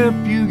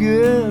help you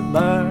get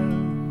by.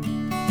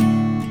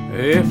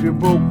 If you're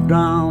broke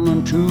down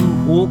and too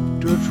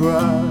hooked to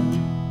try,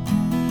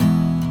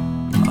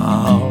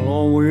 I'll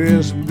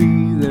always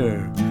be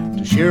there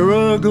to share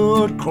a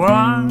good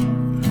cry.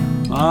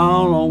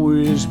 I'll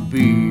always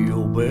be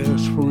your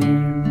best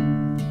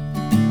friend.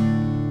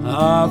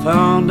 I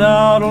found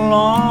out a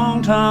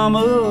long time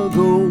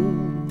ago,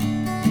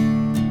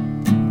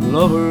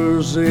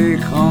 lovers, they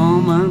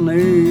come and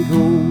they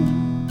go,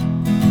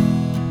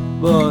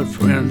 but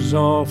friends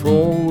are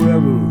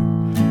forever,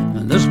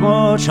 and this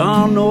much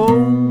I know,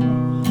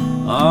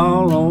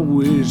 I'll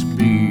always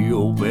be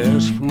your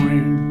best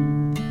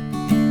friend.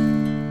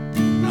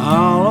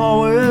 I'll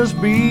always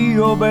be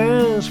your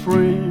best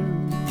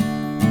friend.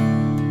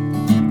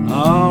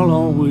 I'll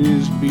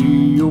always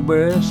be your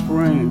best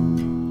friend.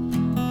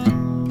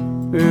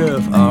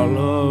 If our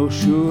love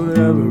should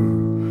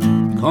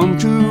ever come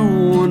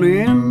to an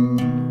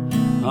end,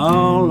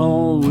 I'll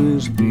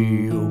always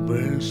be your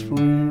best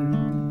friend.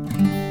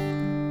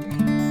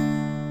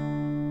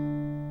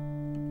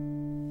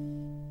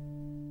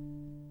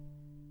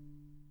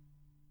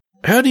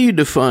 How do you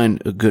define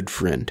a good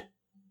friend?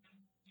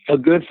 A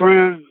good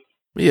friend?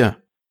 Yeah.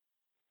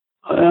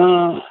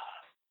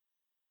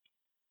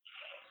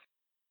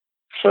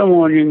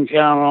 Someone you can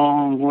count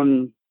on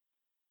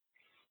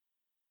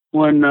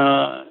when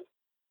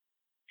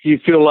you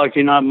feel like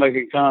you're not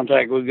making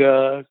contact with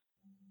God.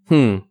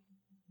 You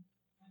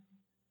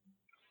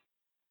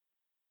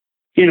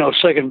know,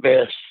 second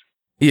best.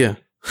 Yeah.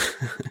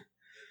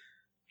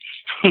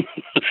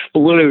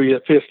 Willie, you're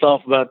pissed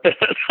off about that.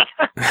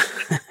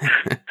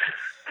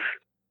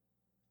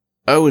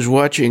 I was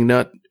watching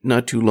not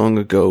too long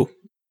ago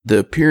the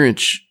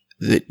appearance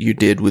that you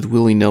did with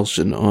Willie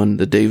Nelson on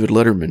the David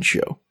Letterman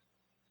show.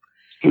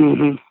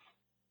 Mm-hmm.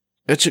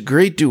 That's a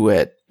great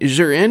duet. Is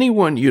there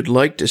anyone you'd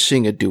like to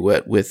sing a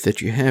duet with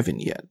that you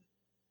haven't yet?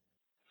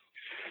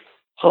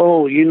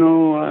 Oh, you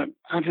know,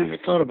 I never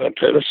thought about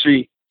that. Let's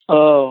see.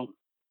 I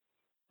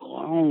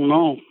don't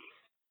know.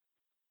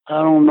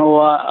 I'm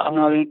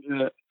not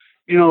into it.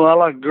 You know, I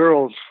like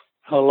girls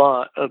a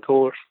lot, of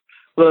course.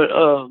 But,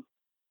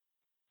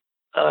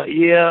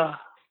 yeah,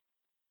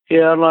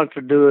 I'd like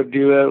to do a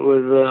duet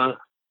with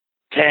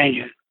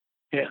Tanya.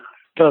 Yeah,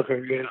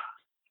 Tucker, yeah.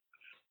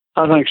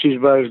 I think she's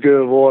about as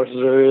good a voice as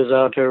there is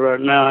out there right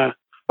now,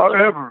 or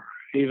ever,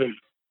 even.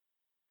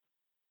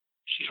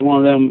 She's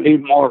one of them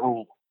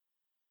immortal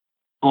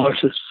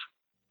voices.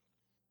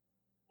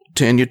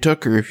 Tanya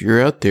Tucker, if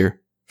you're out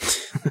there.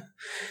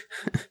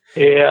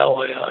 Yeah,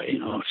 well, you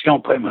know, she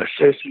don't pay much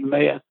attention to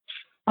me.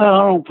 I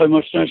don't pay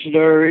much attention to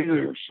her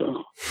either,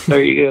 so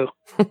there you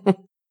go.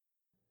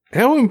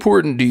 How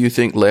important do you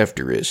think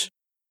laughter is?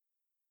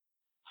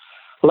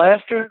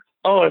 Laughter?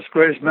 Oh, it's the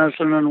greatest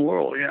medicine in the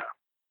world, yeah.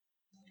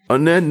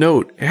 On that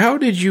note, how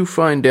did you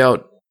find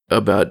out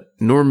about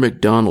Norm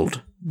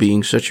Macdonald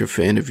being such a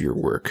fan of your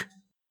work?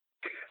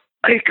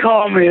 He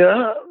called me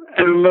up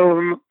in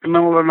the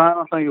middle of the night,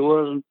 I think it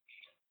was, and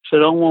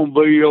said, "I want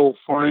to be your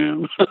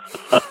friend."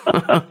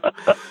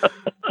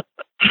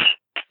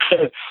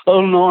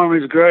 Oh, Norm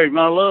is great.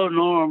 I love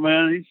Norm,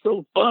 man. He's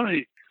so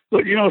funny.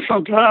 But, you know,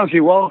 sometimes he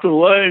walks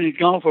away and he's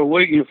gone for a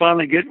week and you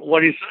finally get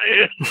what he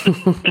said.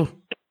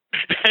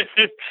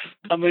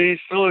 I mean,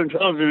 he's so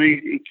intelligent,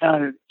 he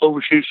kind of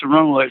overshoots the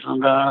runway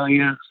sometimes, I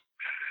guess.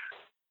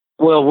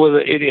 Well, with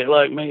an idiot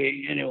like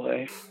me,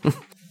 anyway.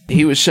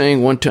 He was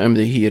saying one time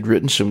that he had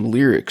written some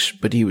lyrics,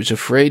 but he was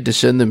afraid to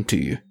send them to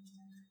you.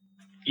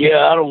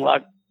 Yeah, I don't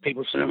like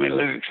people sending me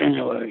lyrics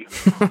anyway.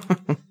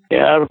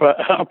 Yeah,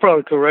 I'll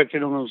probably correct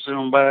them and send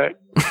them back.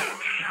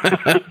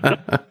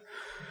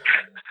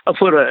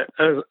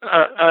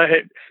 I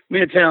had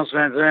me and Towns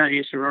Van Zandt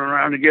used to run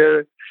around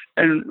together,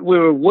 and we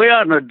were way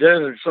out in the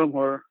desert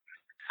somewhere.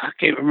 I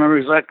can't remember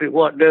exactly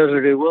what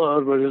desert it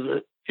was, but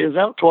it was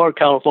out toward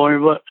California.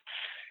 But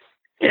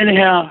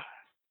anyhow,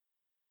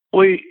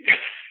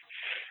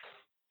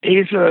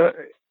 it's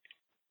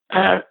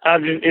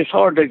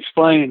hard to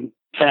explain,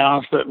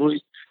 Towns, but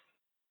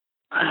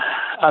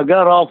I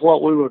got off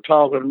what we were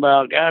talking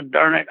about. God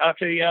darn it! I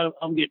tell you,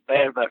 I'm getting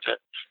bad about that.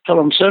 Till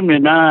I'm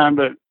 79,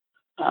 but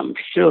I'm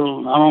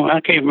still.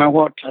 I can't remember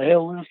what the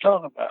hell we was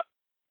talking about.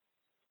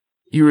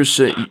 You were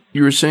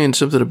saying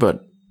something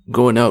about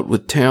going out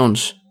with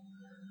Towns,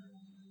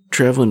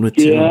 traveling with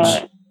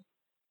Towns.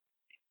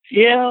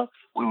 Yeah,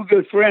 we were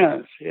good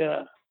friends.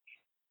 Yeah,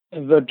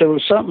 but there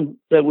was something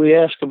that we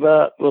asked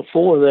about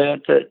before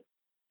that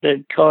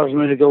caused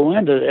me to go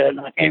into that, and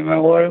I can't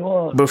remember what it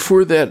was.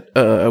 Before that,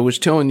 I was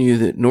telling you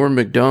that Norm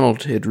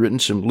Macdonald had written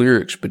some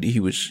lyrics, but he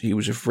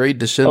was afraid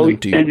to send them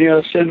to you.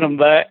 And send them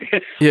back.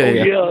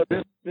 Yeah.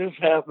 This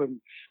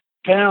happened.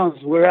 Towns,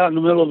 we're out in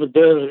the middle of the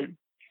desert,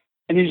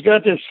 and he's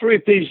got this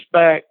 3-piece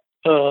back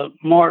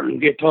Martin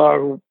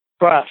guitar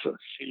Priceless,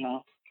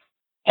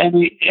 and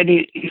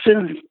he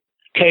sends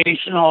a case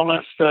and all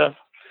that stuff,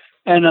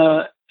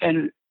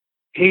 and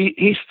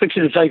he's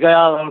fixing to take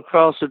out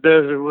across the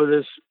desert with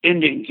this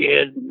Indian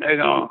kid, and they're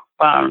gonna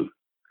find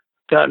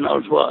God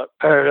knows what,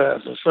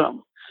 paradise or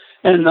something.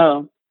 And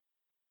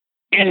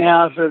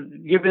anyhow, I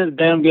said, give me the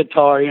damn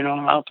guitar, and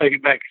I'll take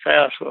it back to his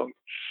house.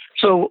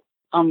 So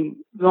I'm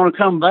gonna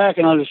come back,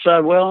 and I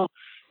decide, well,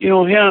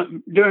 during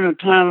the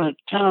time that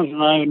Towns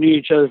and I knew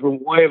each other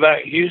from way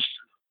back in Houston,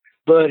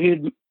 but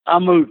I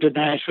moved to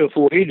Nashville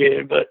before he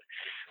did, but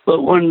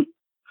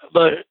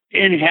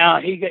anyhow,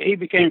 he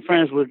became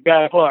friends with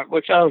Guy Clark,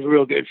 which I was a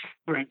real good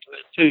friend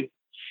with too.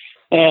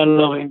 And I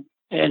love him,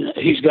 and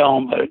he's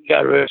gone, but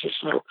God rest his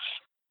soul.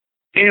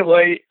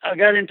 Anyway, I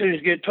got into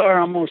his guitar.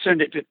 I'm going to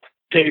send it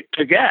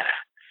to Guy.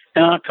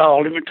 And I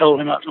called him and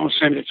told him I was going to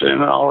send it to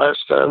him and all that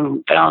stuff.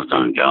 And Towns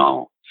done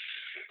gone.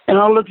 And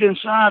I looked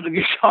inside the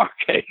guitar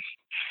case,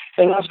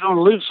 and I was going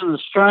to loosen the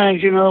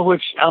strings,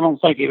 which I don't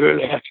think you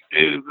really have to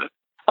do, but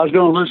I was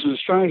going to loosen the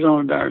strings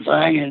on the darn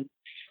thing.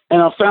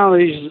 And I found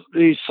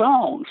these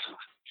songs,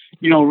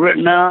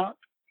 written out,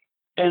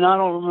 and I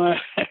don't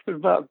remember, it was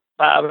about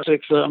 5 or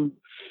 6 of them.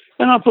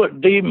 And I put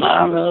D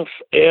minus,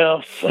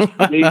 F,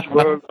 these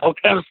words, all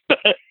kinds of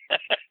stuff,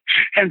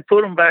 and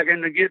put them back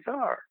in the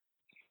guitar.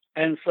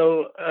 And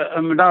so,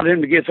 not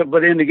in the guitar,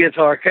 but in the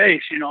guitar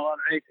case,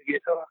 underneath the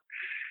guitar,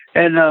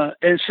 and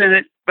sent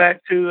it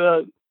back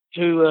to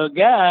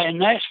Guy in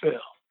Nashville.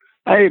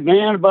 Hey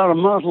man, about a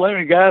month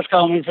later, guys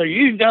called me and said,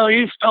 "You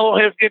stole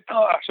his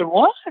guitar." I said,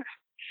 "What?"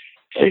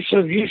 He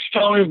said, "You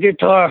stole his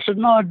guitar." I said,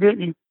 "No, I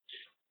didn't."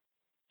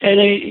 And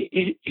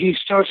he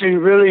starts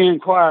really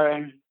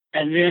inquiring,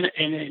 and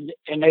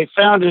they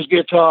found his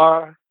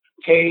guitar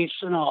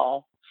case and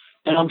all,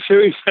 and I'm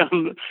sure he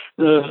found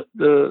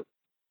the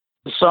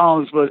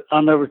songs, but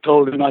I never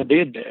told him I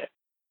did that.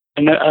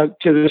 And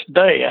to this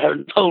day, I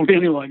haven't told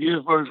anyone. You're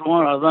the first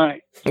one, I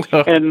think.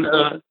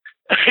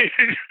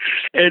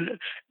 And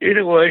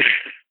anyway,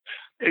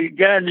 the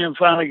guy in him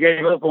finally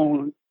gave up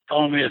on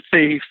me a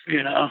thief,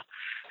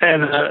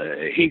 and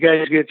he got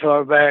his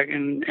guitar back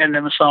and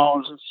them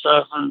songs and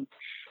stuff. And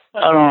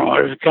I don't know,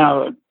 it was kind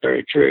of a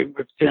dirty trick,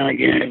 but then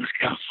again, it was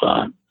kind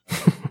of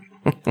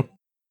fun.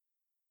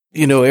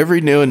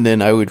 Every now and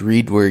then I would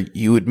read where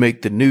you would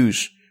make the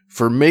news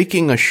for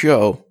making a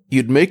show.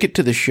 You'd make it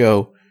to the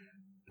show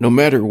no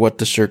matter what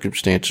the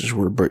circumstances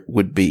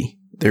would be.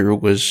 There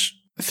was,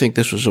 I think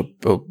this was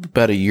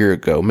about a year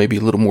ago, maybe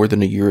a little more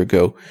than a year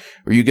ago,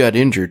 where you got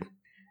injured.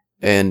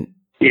 And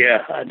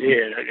yeah, I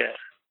did.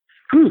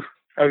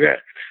 I got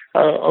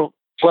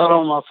flat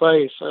on my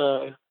face,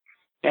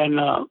 and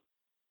I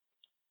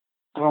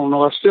don't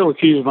know. I still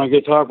accuse my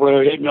guitar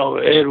player. He didn't know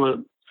Ed was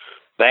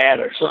bad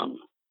or something.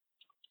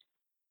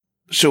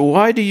 So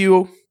why do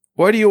you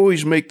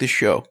always make the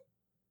show?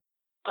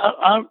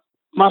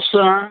 My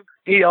son,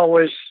 he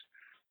always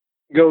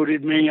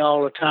goaded me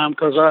all the time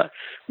because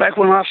back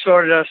when I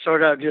started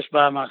out just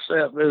by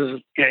myself. It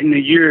was in the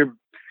year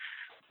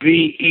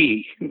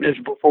BE. This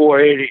is before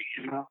 80.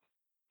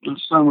 My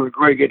son was a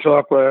great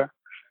guitar player,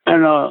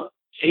 and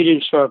he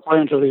didn't start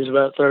playing until he was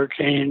about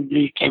 13.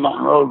 He came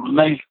on the road with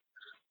me,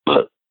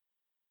 but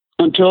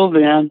until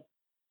then,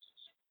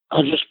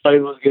 I just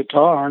played with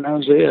guitar, and that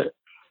was it.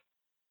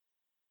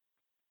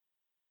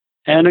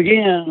 And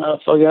again, I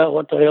forgot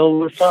what the hell we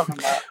were talking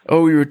about.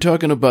 Oh, we were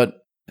talking about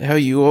how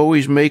you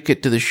always make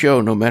it to the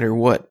show no matter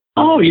what.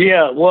 Oh,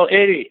 yeah. Well,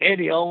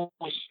 Eddie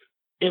always,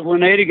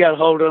 when Eddie got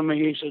hold of me,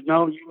 he said,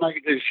 "No, you make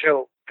it to the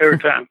show every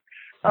time."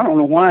 I don't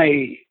know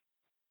why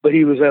but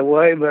he was that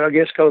way, but I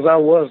guess because I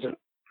wasn't,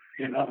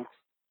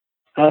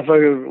 I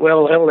figured,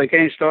 well, hell, they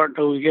can't start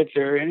until we get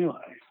there anyway.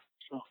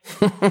 So.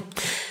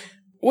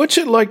 What's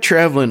it like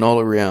traveling all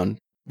around,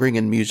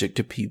 bringing music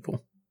to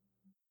people?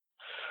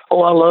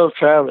 Oh, I love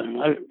traveling.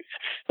 Like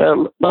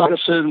I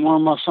said in one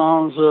of my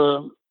songs,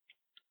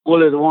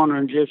 Willie the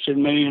Wandering Gypsy,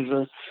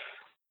 Millions,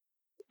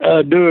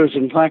 doers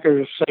and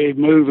thinkers say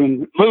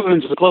moving's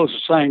the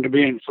closest thing to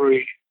being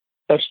free.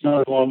 That's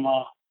another one of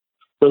my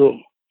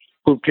little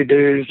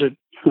whoop-de-doos that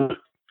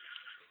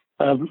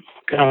I'm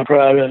kind of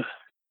proud of.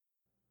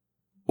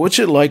 What's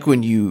it like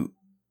when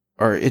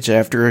it's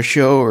after a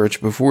show or it's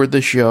before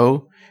the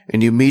show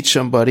and you meet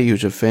somebody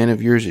who's a fan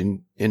of yours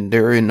and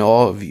they're in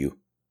awe of you?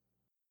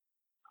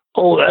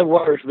 Oh, that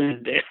worries me to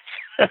death.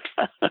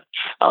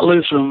 I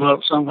loosen them up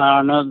somehow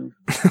or another.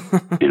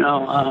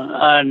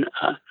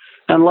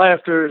 And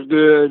laughter is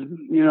good.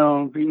 You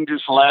know, you can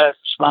just laugh,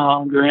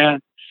 smile, and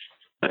grin.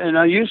 And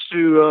I used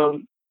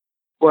to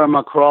wear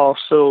my cross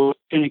so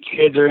any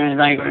kids or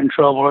anything are in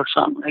trouble or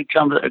something, they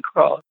come to the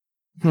cross.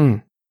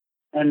 And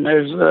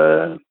there's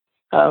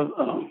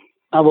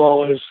I've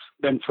always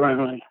been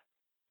friendly.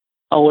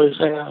 Always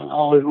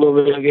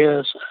will be, I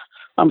guess.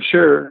 I'm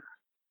sure.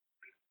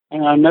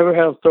 And I never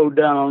have thrown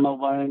down on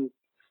nobody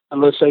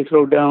unless they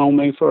throw down on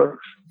me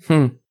first.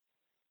 And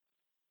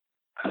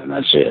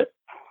that's it.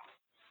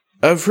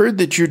 I've heard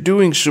that you're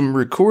doing some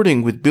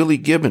recording with Billy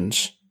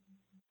Gibbons.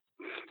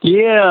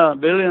 Yeah,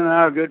 Billy and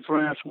I are good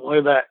friends from way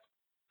back.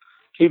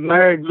 He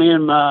married me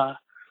and my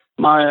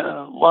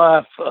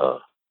wife,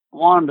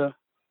 Wanda,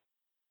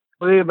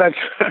 way back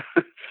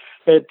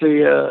at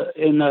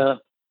in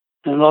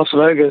Las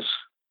Vegas.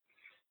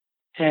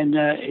 And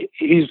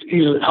he's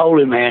a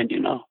holy man, you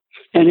know.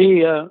 And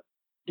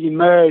he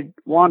married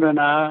Wanda and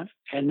I,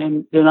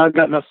 and then I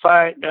got in a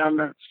fight down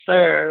the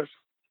stairs,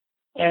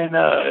 and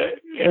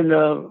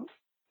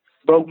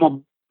broke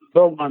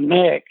my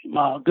neck.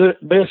 My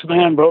best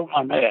man broke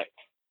my neck,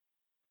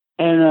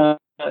 and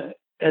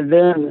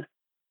then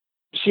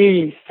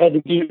she had to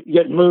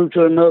get moved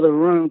to another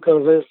room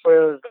because they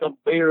afraid to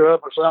beat her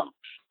up or something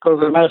because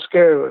the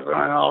mascara was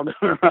running all down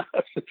her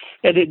eyes.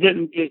 And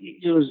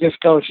it was just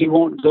because she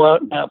wanted to go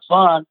out and have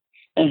fun,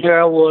 and here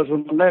I was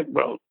with my neck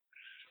broke.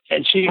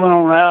 And she went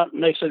on out,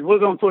 and they said, we're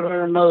going to put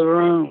her in another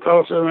room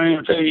across the room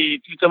and tell you,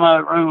 if you come out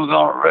of the room, we're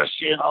going to arrest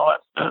you and all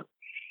that stuff.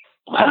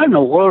 How in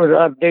the world did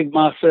I dig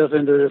myself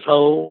into this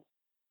hole?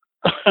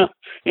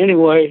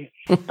 Anyway,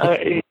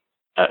 I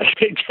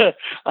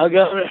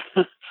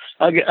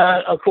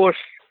of course,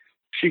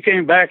 she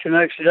came back the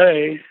next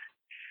day,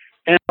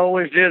 and I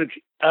always did.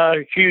 I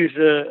accused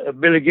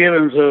Billy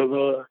Gibbons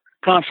of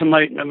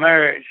consummating the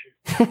marriage.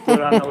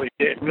 But I know he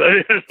did.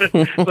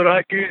 But I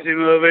accused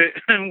him of it,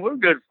 and we're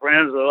good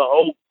friends. So I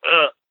hope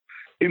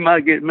he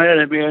might get mad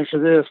at me after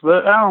this,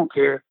 but I don't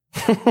care.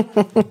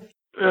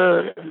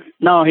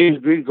 No, he's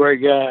a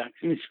great guy.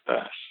 He's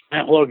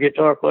man, what a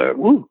guitar player.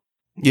 Woo.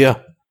 Yeah.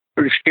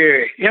 Pretty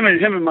scary. Him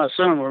and my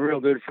son were real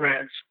good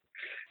friends.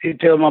 He'd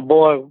tell my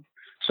boy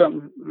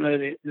something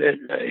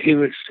that he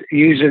was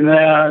using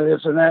now,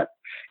 this and that,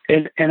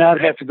 and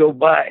I'd have to go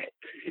buy it,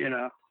 you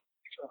know,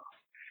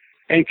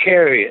 and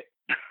carry it.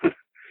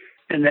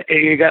 And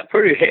it got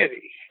pretty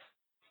heavy.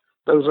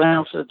 Those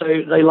amps that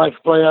they like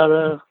to play out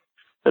of,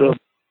 it'll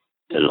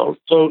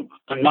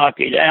knock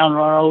you down,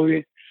 run over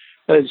you.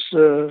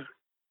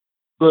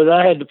 But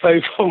I had to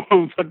pay for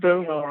them, but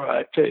they're all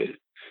right too.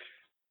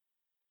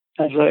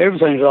 And so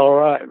everything's all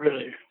right,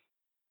 really.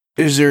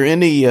 Is there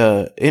any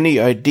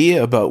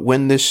idea about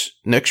when this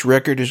next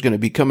record is going to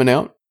be coming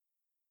out?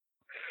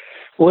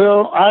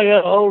 Well, I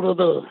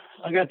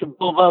got the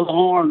bull by the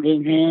horns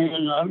in here,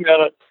 and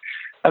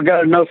I've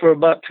got enough for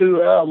about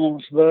 2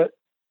 albums, but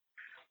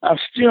I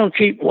still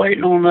keep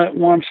waiting on that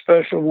one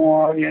special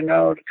one, you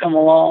know, to come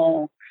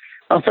along.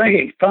 I think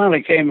it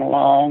finally came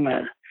along,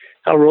 and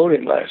I wrote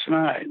it last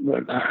night,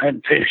 but I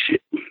hadn't finished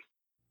it.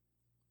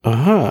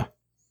 Uh-huh.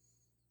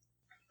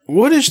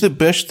 What is the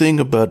best thing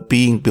about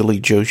being Billy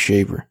Joe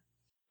Shaver?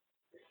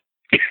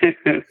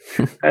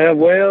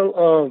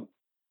 Well,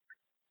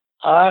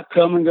 I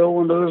come and go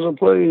when those are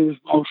pleased,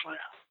 mostly,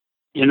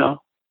 you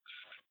know.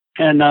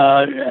 And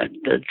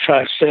to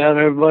try to stay out of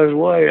everybody's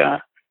way.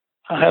 I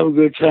have a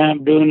good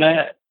time doing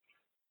that.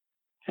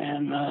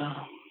 And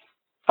I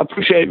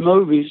appreciate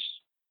movies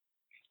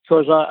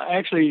because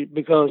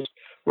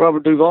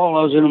Robert Duvall,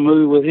 I was in a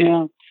movie with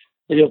him,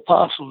 The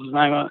Apostles'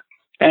 name.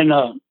 And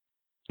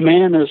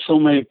man, there's so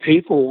many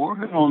people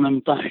working on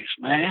them things,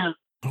 man.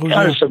 Oh,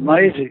 God, it's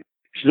amazing.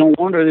 It's no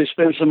wonder they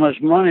spend so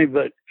much money,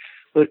 but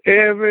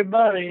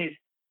everybody,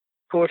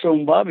 of course,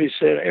 on Bobby's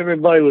set,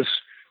 everybody was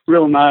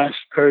real nice,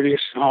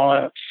 courteous, and all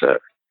that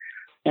stuff.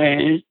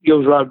 And it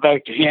goes right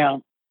back to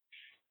him.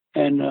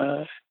 And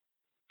I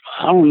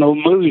don't know,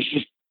 movies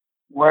just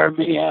wear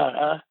me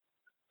out.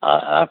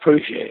 I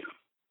appreciate them.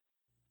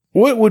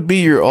 What would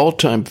be your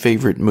all-time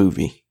favorite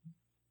movie?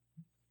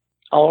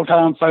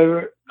 All-time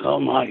favorite? Oh,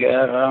 my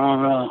God,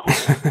 I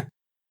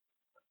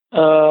don't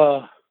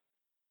know.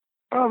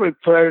 Probably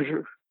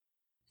Predator.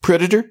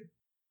 Predator?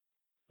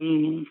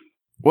 Mm-hmm.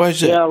 Why is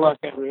that? Yeah, I like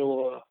that real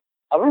well.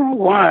 I don't know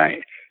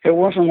why. Every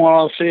once in a while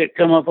I'll see it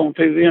come up on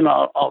TV and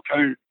I'll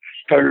turn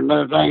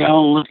another thing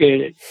on and look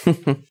at it.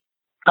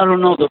 I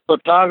don't know, the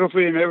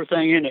photography and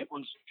everything in it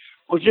was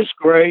just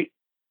great.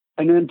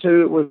 And then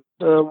too, it was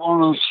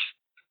one of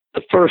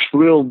the first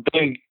real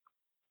big,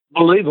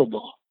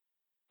 believable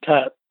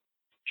type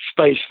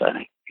space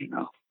thing, you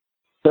know.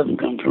 doesn't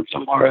come from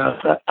somewhere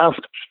else.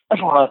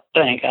 That's what I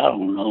think. I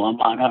don't know. I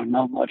might not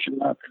know much of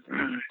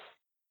nothing.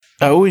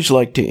 I always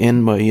like to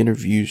end my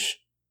interviews.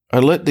 I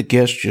let the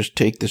guest just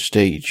take the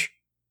stage.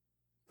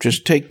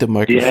 Just take the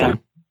microphone. Yeah.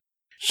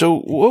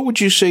 So what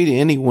would you say to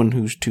anyone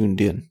who's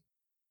tuned in?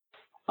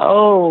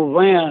 Oh,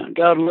 man,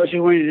 God bless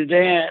you when you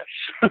dance.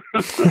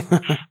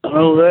 I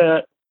know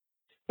that.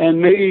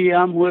 And me,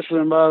 I'm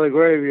whistling by the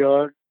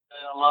graveyard. And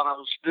a lot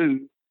of us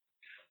do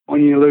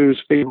when you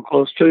lose people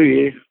close to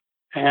you.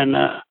 And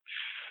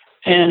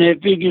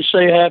if you can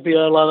say happy,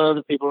 a lot of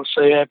other people will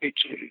say happy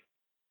too.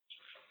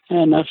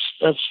 And that's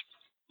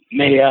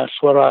me. That's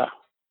what I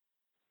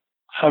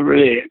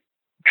really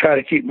try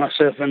to keep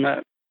myself in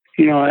that,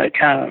 that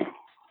kind of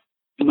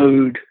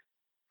mood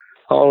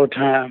all the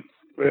time,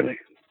 really,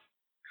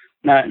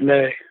 night and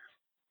day.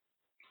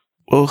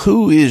 Well,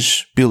 who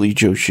is Billy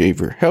Joe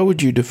Shaver? How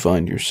would you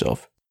define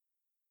yourself?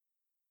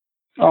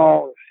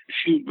 Oh,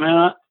 shoot,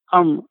 man,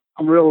 I'm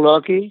real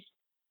lucky.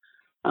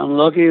 I'm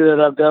lucky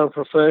that I've got a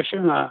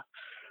profession.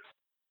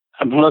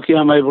 I'm lucky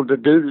I'm able to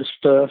do this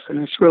stuff,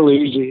 and it's real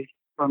easy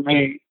for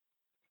me.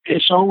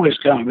 It's always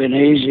kind of been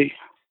easy.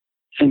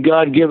 And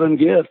God-given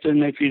gift,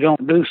 and if you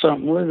don't do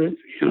something with it,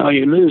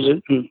 you lose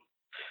it. And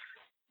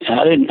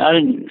I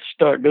didn't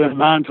start doing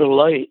mine till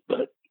late,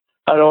 but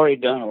I'd already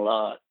done a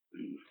lot.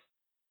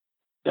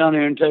 Down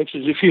here in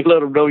Texas, if you let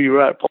them know you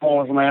write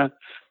poems, man,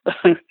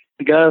 the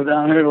guys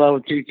down here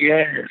love to kick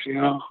your ass,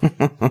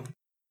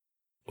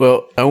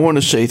 Well, I want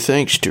to say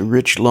thanks to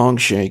Rich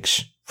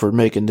Longshanks for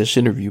making this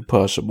interview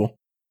possible.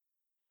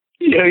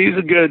 Yeah, he's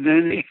a good,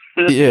 isn't he?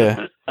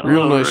 Yeah,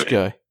 real nice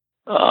guy.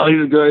 Oh,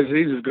 he's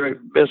a great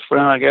best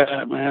friend I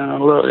got, man. I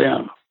love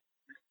him.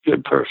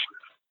 Good person.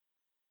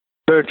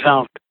 Very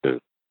talented.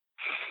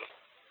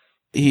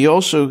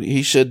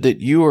 He said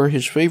that you are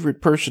his favorite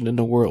person in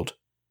the world.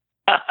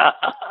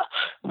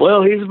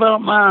 Well, he's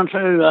about mine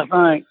too, I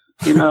think.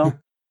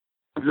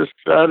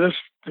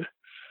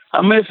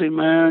 I miss him,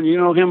 man.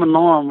 Him and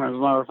Norm, as a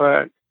matter of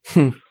fact.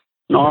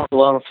 Norm's a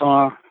lot of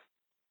fun.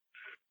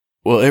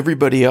 Well,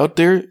 everybody out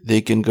there,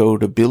 they can go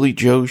to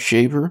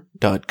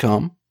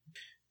BillyJoeShaver.com.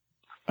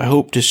 I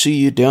hope to see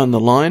you down the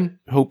line.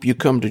 Hope you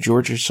come to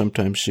Georgia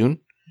sometime soon.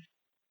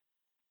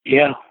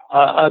 Yeah,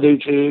 I do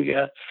too.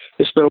 Yeah,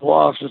 it's been a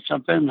while since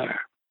I've been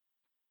there.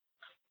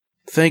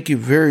 Thank you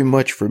very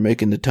much for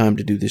making the time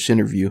to do this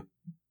interview.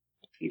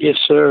 Yes,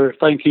 sir.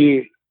 Thank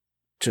you.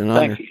 It's an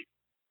honor. Thank you.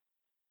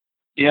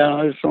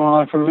 Yeah, it's an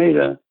honor for me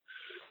to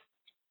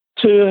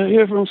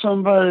hear from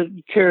somebody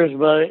that cares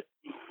about it.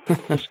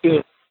 That's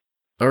good.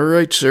 All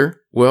right, sir.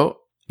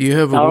 Well, you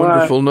have a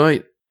wonderful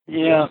night.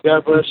 Yeah,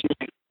 God bless you.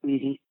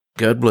 Mm-hmm.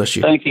 God bless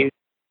you. Thank you.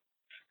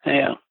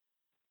 Yeah.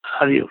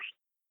 Adios.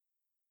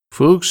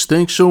 Folks,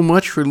 thanks so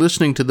much for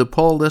listening to the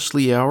Paul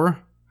Leslie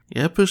Hour.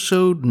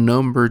 Episode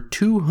number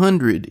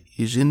 200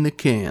 is in the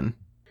can.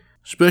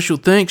 Special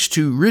thanks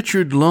to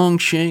Richard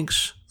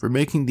Longshanks for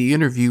making the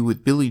interview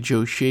with Billy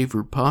Joe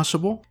Shaver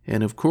possible.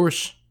 And of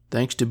course,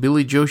 thanks to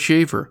Billy Joe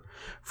Shaver.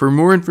 For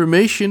more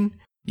information,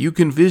 you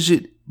can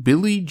visit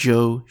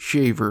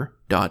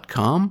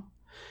BillyJoeShaver.com.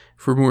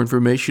 For more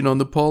information on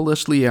the Paul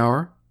Leslie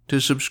Hour, to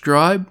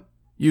subscribe,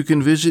 you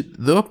can visit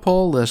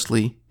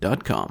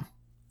thepaulleslie.com.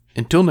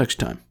 Until next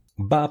time.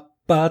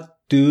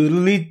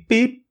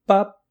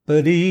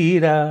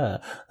 Ba-ba-doodly-beep-bop-ba-dee-da,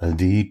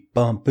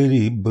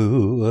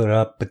 dee-bum-ba-dee-boo,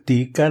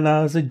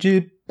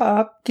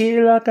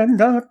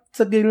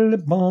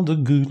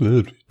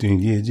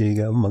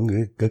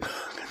 ra-pa-dee-ka-na-sa-gilli-bon-da-goo-la-dee-dee-ga-manga-ga.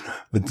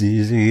 But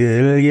this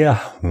is yeah,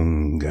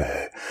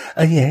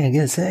 I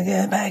guess I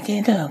get back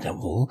in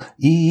the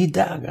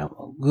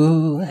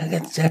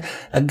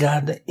I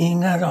got the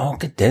inga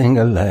rock thing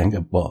a lang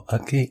boy.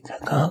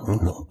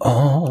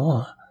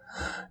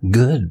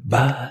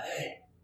 Goodbye.